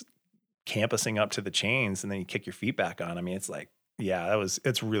sequence, campusing up to the chains and then you kick your feet back on. I mean, it's like,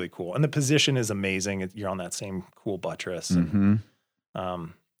 it's really cool. And the position is amazing. You're on that same cool buttress. And,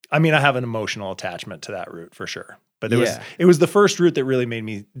 I mean, I have an emotional attachment to that route for sure, but it was the first route that really made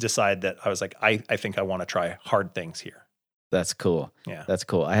me decide that I was like, I think I want to try hard things here. That's cool. Yeah. That's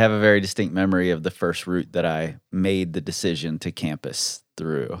cool. I have a very distinct memory of the first route that I made the decision to campus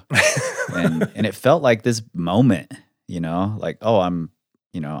through. and it felt like this moment, like, oh,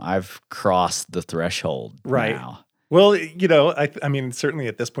 I've crossed the threshold now. Well, I mean, certainly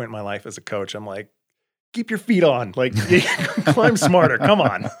at this point in my life as a coach, I'm like, keep your feet on, climb smarter. Come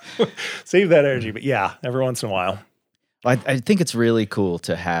on, save that energy. But yeah, every once in a while. I think it's really cool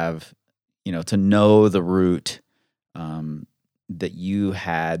to have, to know the route, that you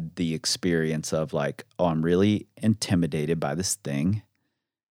had the experience of like, oh, I'm really intimidated by this thing.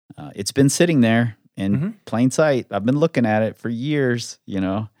 It's been sitting there in plain sight. I've been looking at it for years,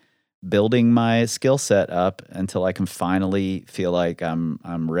 building my skill set up until I can finally feel like I'm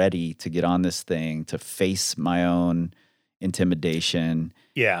ready to get on this thing, to face my own intimidation.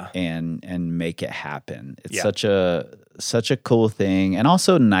 Yeah. And make it happen. It's such a cool thing, and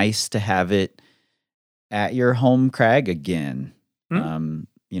also nice to have it at your home crag again.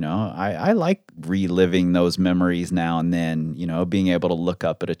 I like reliving those memories now and then, being able to look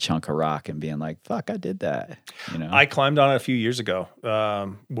up at a chunk of rock and being like, fuck, I did that. I climbed on it a few years ago.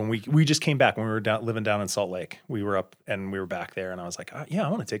 When we just came back, when we were living down in Salt Lake, we were up and we were back there, and I was like, oh, yeah, I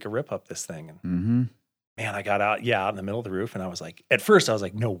want to take a rip up this thing. And man, I got out in the middle of the roof, and I was like, at first I was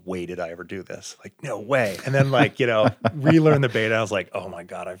like, no way did I ever do this. Like, no way. And then like, relearn the beta. I was like, oh my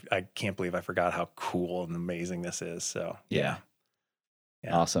God, I can't believe I forgot how cool and amazing this is. So yeah.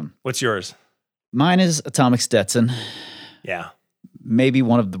 Awesome. What's yours? Mine is Atomic Stetson. Yeah. Maybe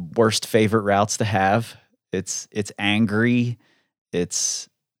one of the worst favorite routes to have. It's angry. It's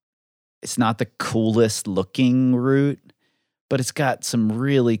not the coolest looking route, but it's got some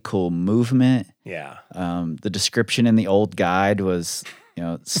really cool movement. Yeah. The description in the old guide was,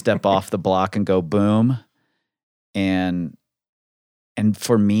 step off the block and go boom. And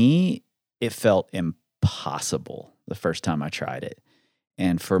for me, it felt impossible the first time I tried it.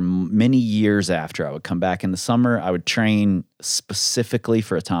 And for many years after, I would come back in the summer. I would train specifically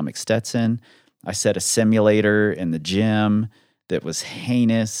for Atomic Stetson. I set a simulator in the gym that was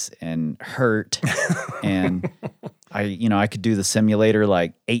heinous and hurt. And I could do the simulator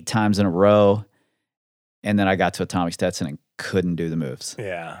like 8 times in a row. And then I got to Atomic Stetson and couldn't do the moves.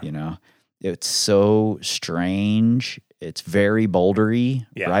 Yeah. It's so strange. It's very bouldery,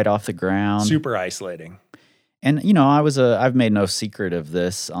 right off the ground. Super isolating. And, I've made no secret of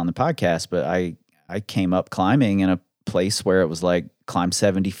this on the podcast, but I came up climbing in a place where it was like climb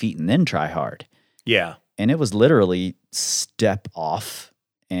 70 feet and then try hard. Yeah. And it was literally step off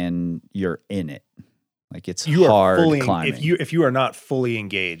and you're in it. Like it's hard climbing. If you are not fully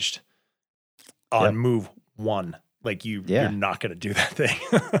engaged on move 1, like you're not going to do that thing.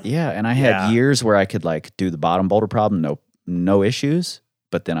 Yeah. And I had years where I could like do the bottom boulder problem, no issues,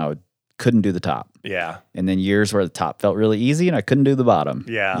 but then I couldn't do the top. Yeah. And then years where the top felt really easy and I couldn't do the bottom.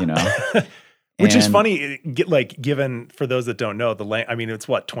 Yeah. Which is funny, given for those that don't know the length. I mean, it's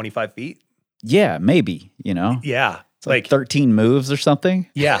what, 25 feet? Yeah, maybe, Yeah. It's like 13 moves or something.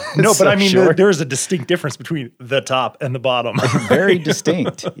 Yeah. No, So but I mean, short. there's a distinct difference between the top and the bottom. Very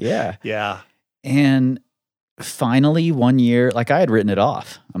distinct. Yeah. Yeah. And finally one year, like I had written it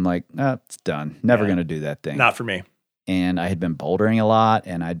off. I'm like, it's done. Never going to do that thing. Not for me. And I had been bouldering a lot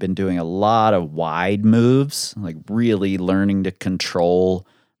and I'd been doing a lot of wide moves, like really learning to control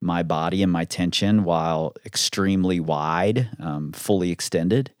my body and my tension while extremely wide, fully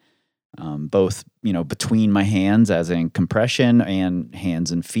extended, both, between my hands as in compression and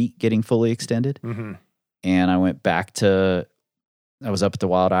hands and feet getting fully extended. Mm-hmm. And I went back I was up at the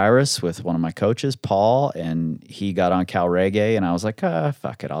Wild Iris with one of my coaches, Paul, and he got on Cal Reggae and I was like,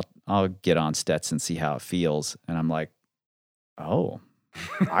 fuck it. I'll get on Stetson and see how it feels. And I'm like, oh,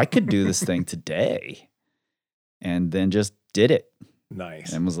 I could do this thing today. And then just did it.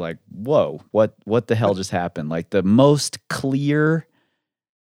 Nice. And was like, whoa, what the hell just happened? Like the most clear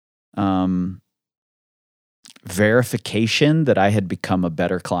verification that I had become a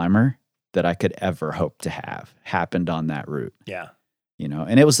better climber that I could ever hope to have happened on that route. Yeah.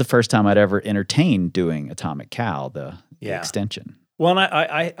 And it was the first time I'd ever entertained doing Atomic Cal, the extension. Well, and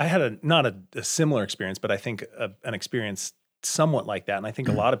I had not a similar experience, but I think an experience somewhat like that. And I think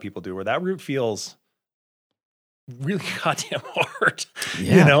a lot of people do, where that route feels really goddamn hard,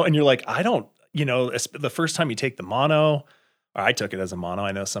 and you're like, I don't, the first time you take the mono, or I took it as a mono.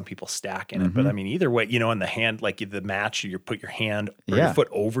 I know some people stack in it, but I mean, either way, in the hand, like the match, you put your hand or your foot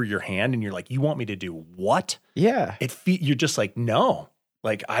over your hand and you're like, you want me to do what? Yeah. You're just like, no,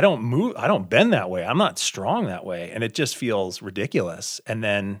 like I don't move. I don't bend that way. I'm not strong that way. And it just feels ridiculous. And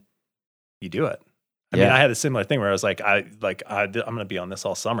then you do it. I mean, I had a similar thing where I was like, I'm going to be on this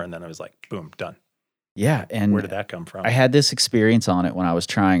all summer. And then I was like, boom, done. Yeah. And where did that come from? I had this experience on it when I was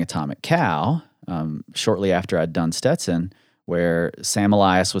trying Atomic Cal, shortly after I'd done Stetson, where Sam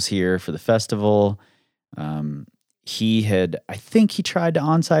Elias was here for the festival. I think he tried to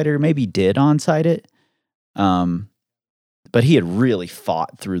onsite it or maybe did onsite it. But he had really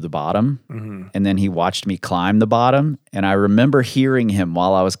fought through the bottom. Mm-hmm. And then he watched me climb the bottom. And I remember hearing him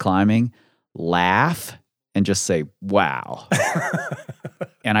while I was climbing laugh and just say, wow.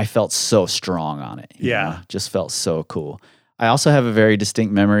 And I felt so strong on it. Just felt so cool. I also have a very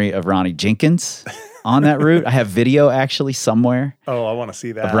distinct memory of Ronnie Jenkins on that route. I have video actually somewhere. Oh, I want to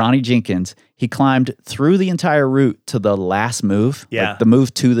see that. Of Ronnie Jenkins. He climbed through the entire route to the last move. Yeah. Like the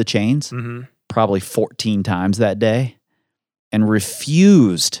move to the chains. Mm-hmm. Probably 14 times that day. And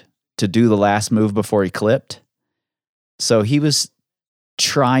refused to do the last move before he clipped. So he was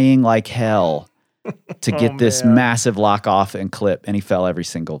trying like hell to get this massive lock off and clip, and he fell every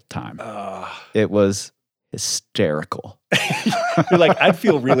single time. It was hysterical. You're like, I'd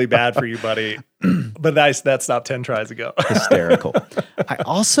feel really bad for you, buddy. But that stopped 10 tries ago. Hysterical. I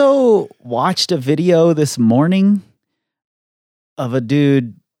also watched a video this morning of a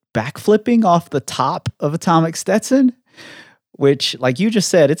dude backflipping off the top of Atomic Stetson, which, like you just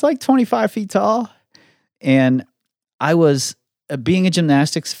said, it's like 25 feet tall. And I was, being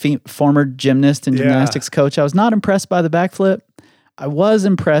a former gymnast and Yeah. gymnastics coach, I was not impressed by the backflip. I was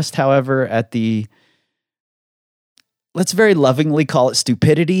impressed, however, at the, let's very lovingly call it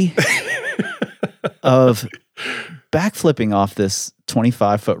stupidity of backflipping off this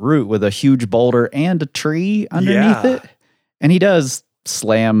 25-foot route with a huge boulder and a tree underneath Yeah. it. And he does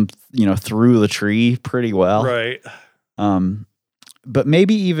slam, through the tree pretty well. Right. But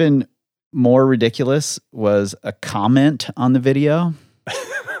maybe even more ridiculous was a comment on the video.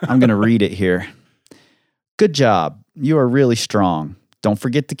 I'm going to read it here. Good job. You are really strong. Don't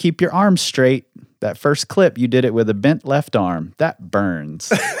forget to keep your arms straight. That first clip, you did it with a bent left arm. That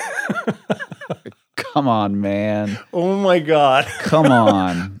burns. Come on, man. Oh my God. Come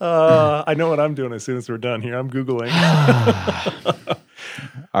on. I know what I'm doing as soon as we're done here. I'm Googling.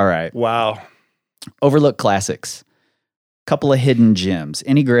 All right. Wow. Overlook classics. Couple of hidden gems.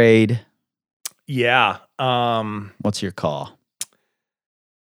 Any grade. Yeah. What's your call?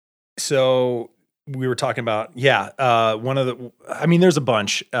 So we were talking about, there's a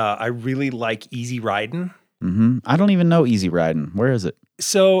bunch. I really like Easy Riding. Mm-hmm. I don't even know Easy Riding. Where is it?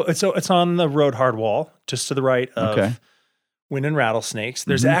 So it's on the road hard wall, just to the right of Okay. Wind and Rattlesnakes.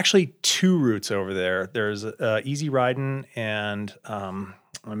 There's actually two routes over there. There's Easy Riding and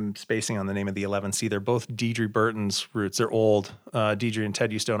I'm spacing on the name of the 11C. They're both Deidre Burton's routes. They're old. Deidre and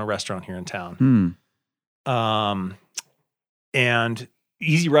Ted used to own a restaurant here in town. And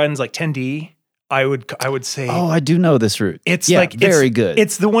Easy Riding's like 10D. I would say. Oh, I do know this route. It's very good.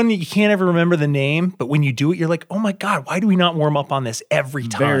 It's the one that you can't ever remember the name, but when you do it, you're like, oh my God, why do we not warm up on this every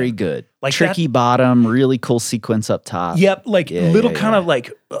time? Very good. Like tricky bottom, really cool sequence up top. Yep, like Yeah, little yeah, kind yeah. of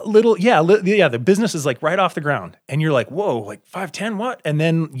like little, the business is like right off the ground, and you're like, whoa, like 5'10", what? And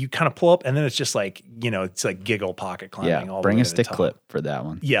then you kind of pull up, and then it's just like, it's like giggle pocket climbing. Yeah, all bring the way a to the stick top. clip for that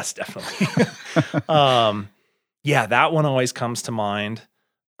one. Yes, definitely. That one always comes to mind.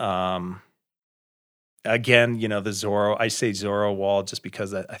 Again, the Zorro, I say Zorro wall just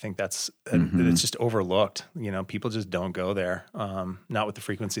because I think that's, it's just overlooked. People just don't go there. Not with the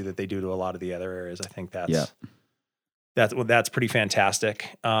frequency that they do to a lot of the other areas. I think that's pretty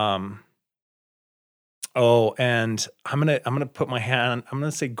fantastic. And I'm going to put my hand, I'm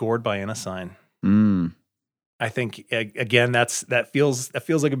going to say Gourd by Innosign. I think again, that feels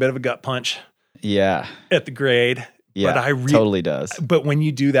like a bit of a gut punch. Yeah. At the grade. Yeah, but totally does. But when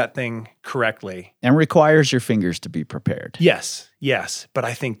you do that thing correctly. And requires your fingers to be prepared. Yes. But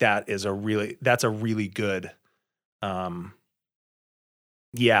I think that's a really good,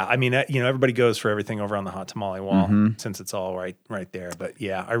 everybody goes for everything over on the hot tamale wall since it's all right there. But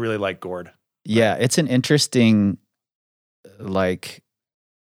yeah, I really like Gourd. Yeah, it's an interesting, like,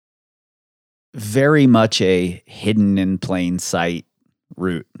 very much a hidden in plain sight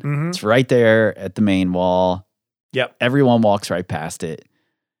route. It's right there at the main wall. Yep. Everyone walks right past it.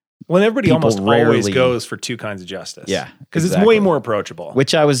 Well, everybody People almost always rarely- goes for two kinds of justice. Yeah, Because it's exactly. way more approachable.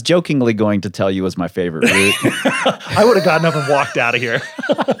 Which I was jokingly going to tell you was my favorite route. I would have gotten up and walked out of here.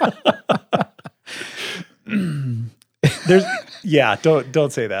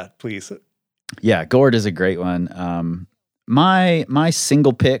 Don't say that, please. Yeah, Gourd is a great one. My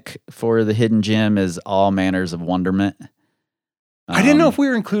single pick for the hidden gem is All Manners of Wonderment. I didn't know if we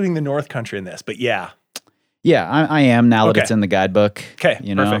were including the North Country in this, but yeah. Yeah, I am now that Okay. it's in the guidebook. Okay,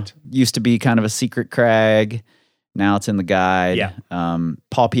 perfect. Used to be kind of a secret crag. Now it's in the guide. Yeah.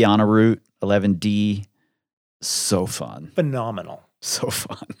 Paul Piana route, 11D. So fun. Phenomenal. So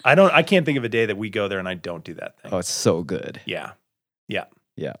fun. I can't think of a day that we go there and I don't do that thing. Oh, it's so good. Yeah. Yeah,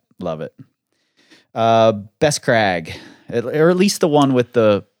 love it. Best crag, or at least the one with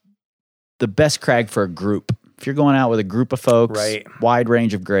the best crag for a group. If you're going out with a group of folks, Right. wide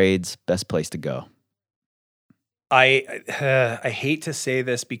range of grades, best place to go. I hate to say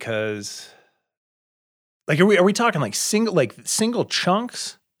this because, like, are we talking like single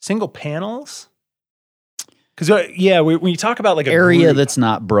chunks, single panels? Because when you talk about like a Area group, that's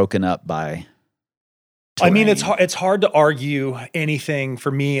not broken up by. I mean, terrain. it's hard to argue anything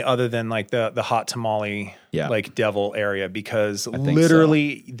for me other than like the hot tamale, Yeah. like devil area, because think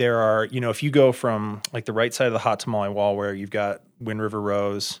literally there are, if you go from like the right side of the hot tamale wall where you've got Wind River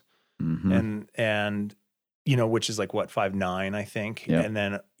Rose Mhm. and which is like what, 5'9", I think. Yep. And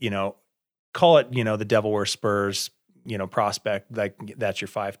then, call it, the Devil Wears Spurs, prospect, like that's your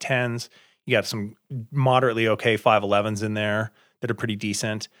 5'10s. You got some moderately okay 5'11s in there that are pretty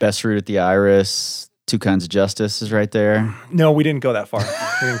decent. Best route at the Iris. Two Kinds of Justice is right there. No, we didn't go that far.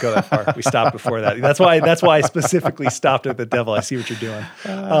 We stopped before that. That's why I specifically stopped at the Devil. I see what you're doing.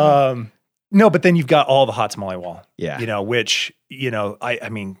 No, but then you've got all the hot tamale wall. Yeah. Which, I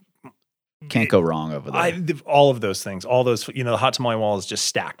mean, Can't go wrong over there. All of those things, all those, the hot tamale wall is just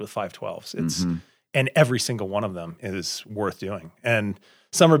stacked with 512s. It's and every single one of them is worth doing. And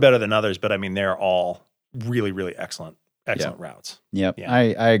some are better than others, but I mean, they're all really, really excellent routes. Yep. Yeah.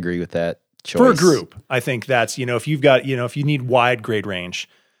 I agree with that choice. For a group, I think that's, if you've got, if you need wide grade range,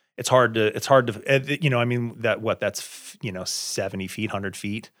 it's hard to, that's 70 feet, 100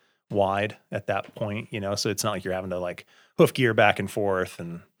 feet wide at that point, so it's not like you're having to like hoof gear back and forth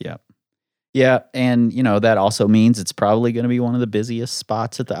and. Yeah, and that also means it's probably going to be one of the busiest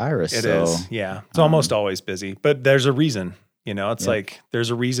spots at the Iris. It is, yeah. It's almost always busy, but there's a reason. It's like there's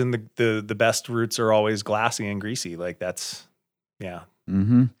a reason the best routes are always glassy and greasy. Like that's, yeah.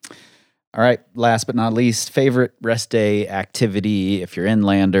 Mm-hmm. All right. Last but not least, favorite rest day activity if you're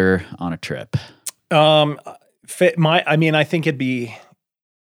inlander on a trip. I think it'd be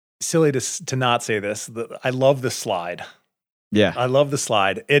silly to not say this. I love the slide. Yeah, I love the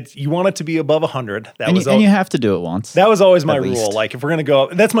slide. You want it to be above 100. And you have to do it once. That was always my rule. Least. Like if we're gonna go,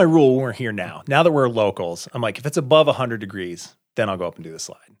 that's my rule when we're here now. Now that we're locals, I'm like, if it's above 100 degrees, then I'll go up and do the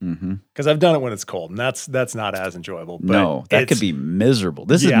slide. Because I've done it when it's cold, and that's not as enjoyable. But no, that could be miserable.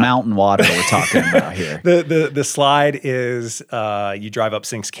 This is mountain water we're talking about here. The slide is you drive up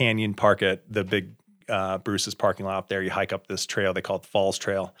Sinks Canyon, park at the big Bruce's parking lot up there. You hike up this trail they call it the Falls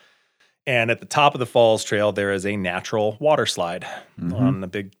Trail. And at the top of the Falls Trail, there is a natural water slide on a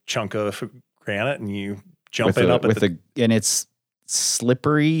big chunk of granite, and you jump and it's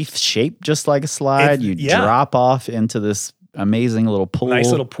slippery shape, just like a slide. You drop off into this amazing little pool. Nice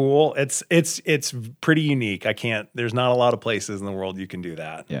little pool. It's pretty unique. There's not a lot of places in the world you can do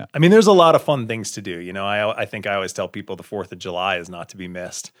that. Yeah. I mean, there's a lot of fun things to do. I think I always tell people the 4th of July is not to be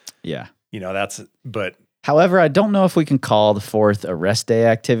missed. Yeah. But however, I don't know if we can call the 4th a rest day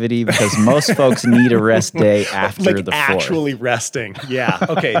activity because most folks need a rest day after the 4th. Actually resting. Yeah.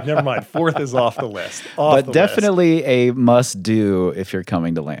 Okay. Never mind. 4th is off the list. But definitely a must do if you're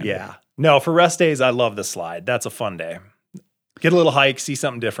coming to Lander. Yeah. No, for rest days, I love the slide. That's a fun day. Get a little hike, see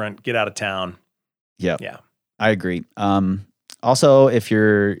something different, get out of town. Yep. Yeah. I agree. Also, if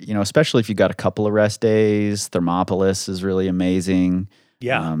you're, especially if you got a couple of rest days, Thermopolis is really amazing.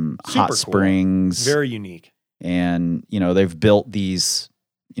 Yeah. Hot cool. springs. Very unique. And, they've built these,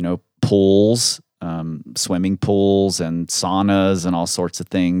 pools, swimming pools and saunas and all sorts of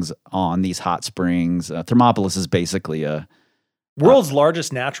things on these hot springs. Thermopolis is basically a world's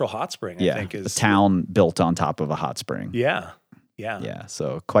largest natural hot spring, I think, is a town built on top of a hot spring. Yeah. Yeah.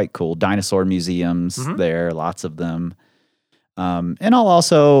 So quite cool. Dinosaur museums there, lots of them. And I'll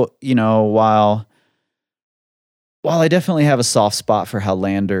also, while I definitely have a soft spot for how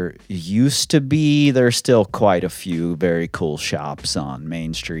Lander used to be, there's still quite a few very cool shops on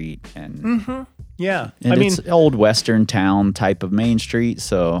Main Street. And yeah, it's old Western town type of Main Street.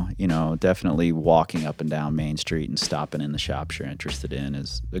 So, definitely walking up and down Main Street and stopping in the shops you're interested in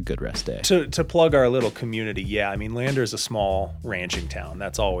is a good rest day. To plug our little community, Lander is a small ranching town.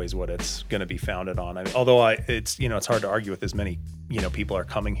 That's always what it's going to be founded on. Although it's hard to argue with as many people are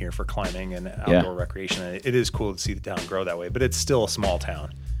coming here for climbing and outdoor recreation. It is cool to see the town grow that way, but it's still a small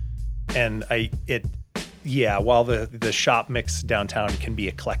town. And while the shop mix downtown can be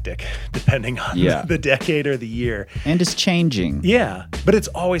eclectic depending on the decade or the year. And it's changing. Yeah, but it's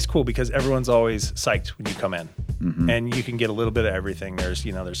always cool because everyone's always psyched when you come in. And you can get a little bit of everything. There's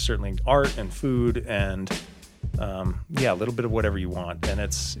certainly art and food and a little bit of whatever you want. And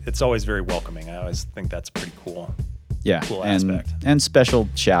it's always very welcoming. I always think that's pretty cool. Yeah, cool aspect. And special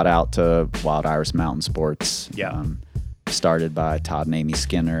shout out to Wild Iris Mountain Sports. Yeah. Started by Todd and Amy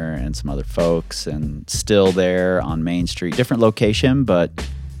Skinner and some other folks, and still there on Main Street. Different location, but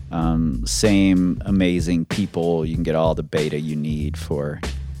same amazing people. You can get all the beta you need for.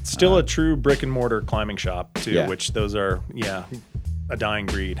 Still a true brick and mortar climbing shop too, which those are a dying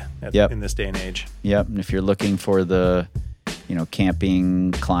breed in this day and age. Yep, and if you're looking for the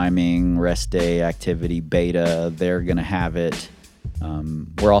camping, climbing, rest day activity beta, they're going to have it.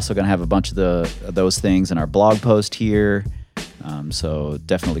 We're also going to have a bunch of those things in our blog post here. So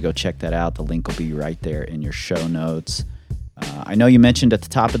definitely go check that out. The link will be right there in your show notes. I know you mentioned at the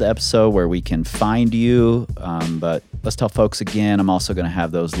top of the episode where we can find you, but let's tell folks again, I'm also going to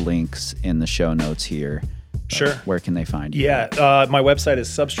have those links in the show notes here. Sure. Where can they find you? Yeah, my website is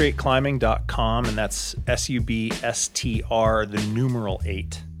substrateclimbing.com, and that's SUBSTR, the numeral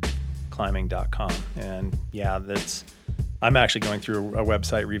 8, climbing.com. And I'm actually going through a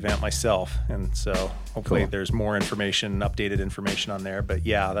website revamp myself, and so hopefully there's more information, updated information on there. But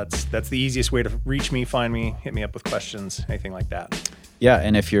that's the easiest way to reach me, find me, hit me up with questions, anything like that. Yeah,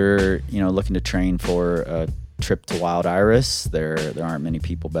 and if you're looking to train for a trip to Wild Iris. There aren't many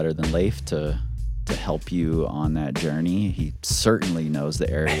people better than Leif to help you on that journey. He certainly knows the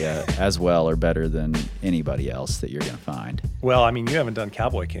area as well or better than anybody else that you're going to find. Well, I mean, you haven't done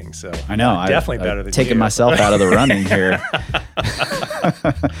Cowboy King, so I know. definitely better than taking you. myself out of the running here.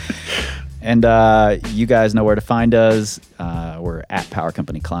 And you guys know where to find us. We're at Power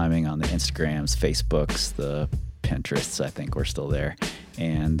Company Climbing on the Instagrams, Facebooks, the Pinterests. I think we're still there,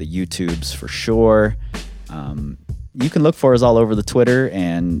 and the YouTubes for sure. You can look for us all over the Twitter,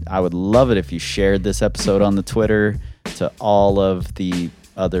 and I would love it if you shared this episode on the Twitter to all of the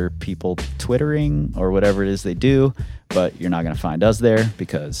other people twittering or whatever it is they do, but you're not going to find us there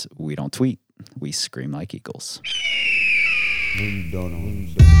because we don't tweet. We scream like eagles. We don't know.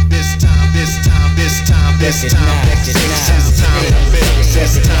 This time, this time, this time, this time, this time to build,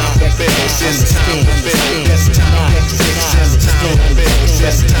 this time to build, this time to build, this time to build, this time to build,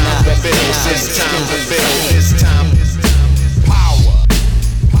 this time to build, this time to build, this time.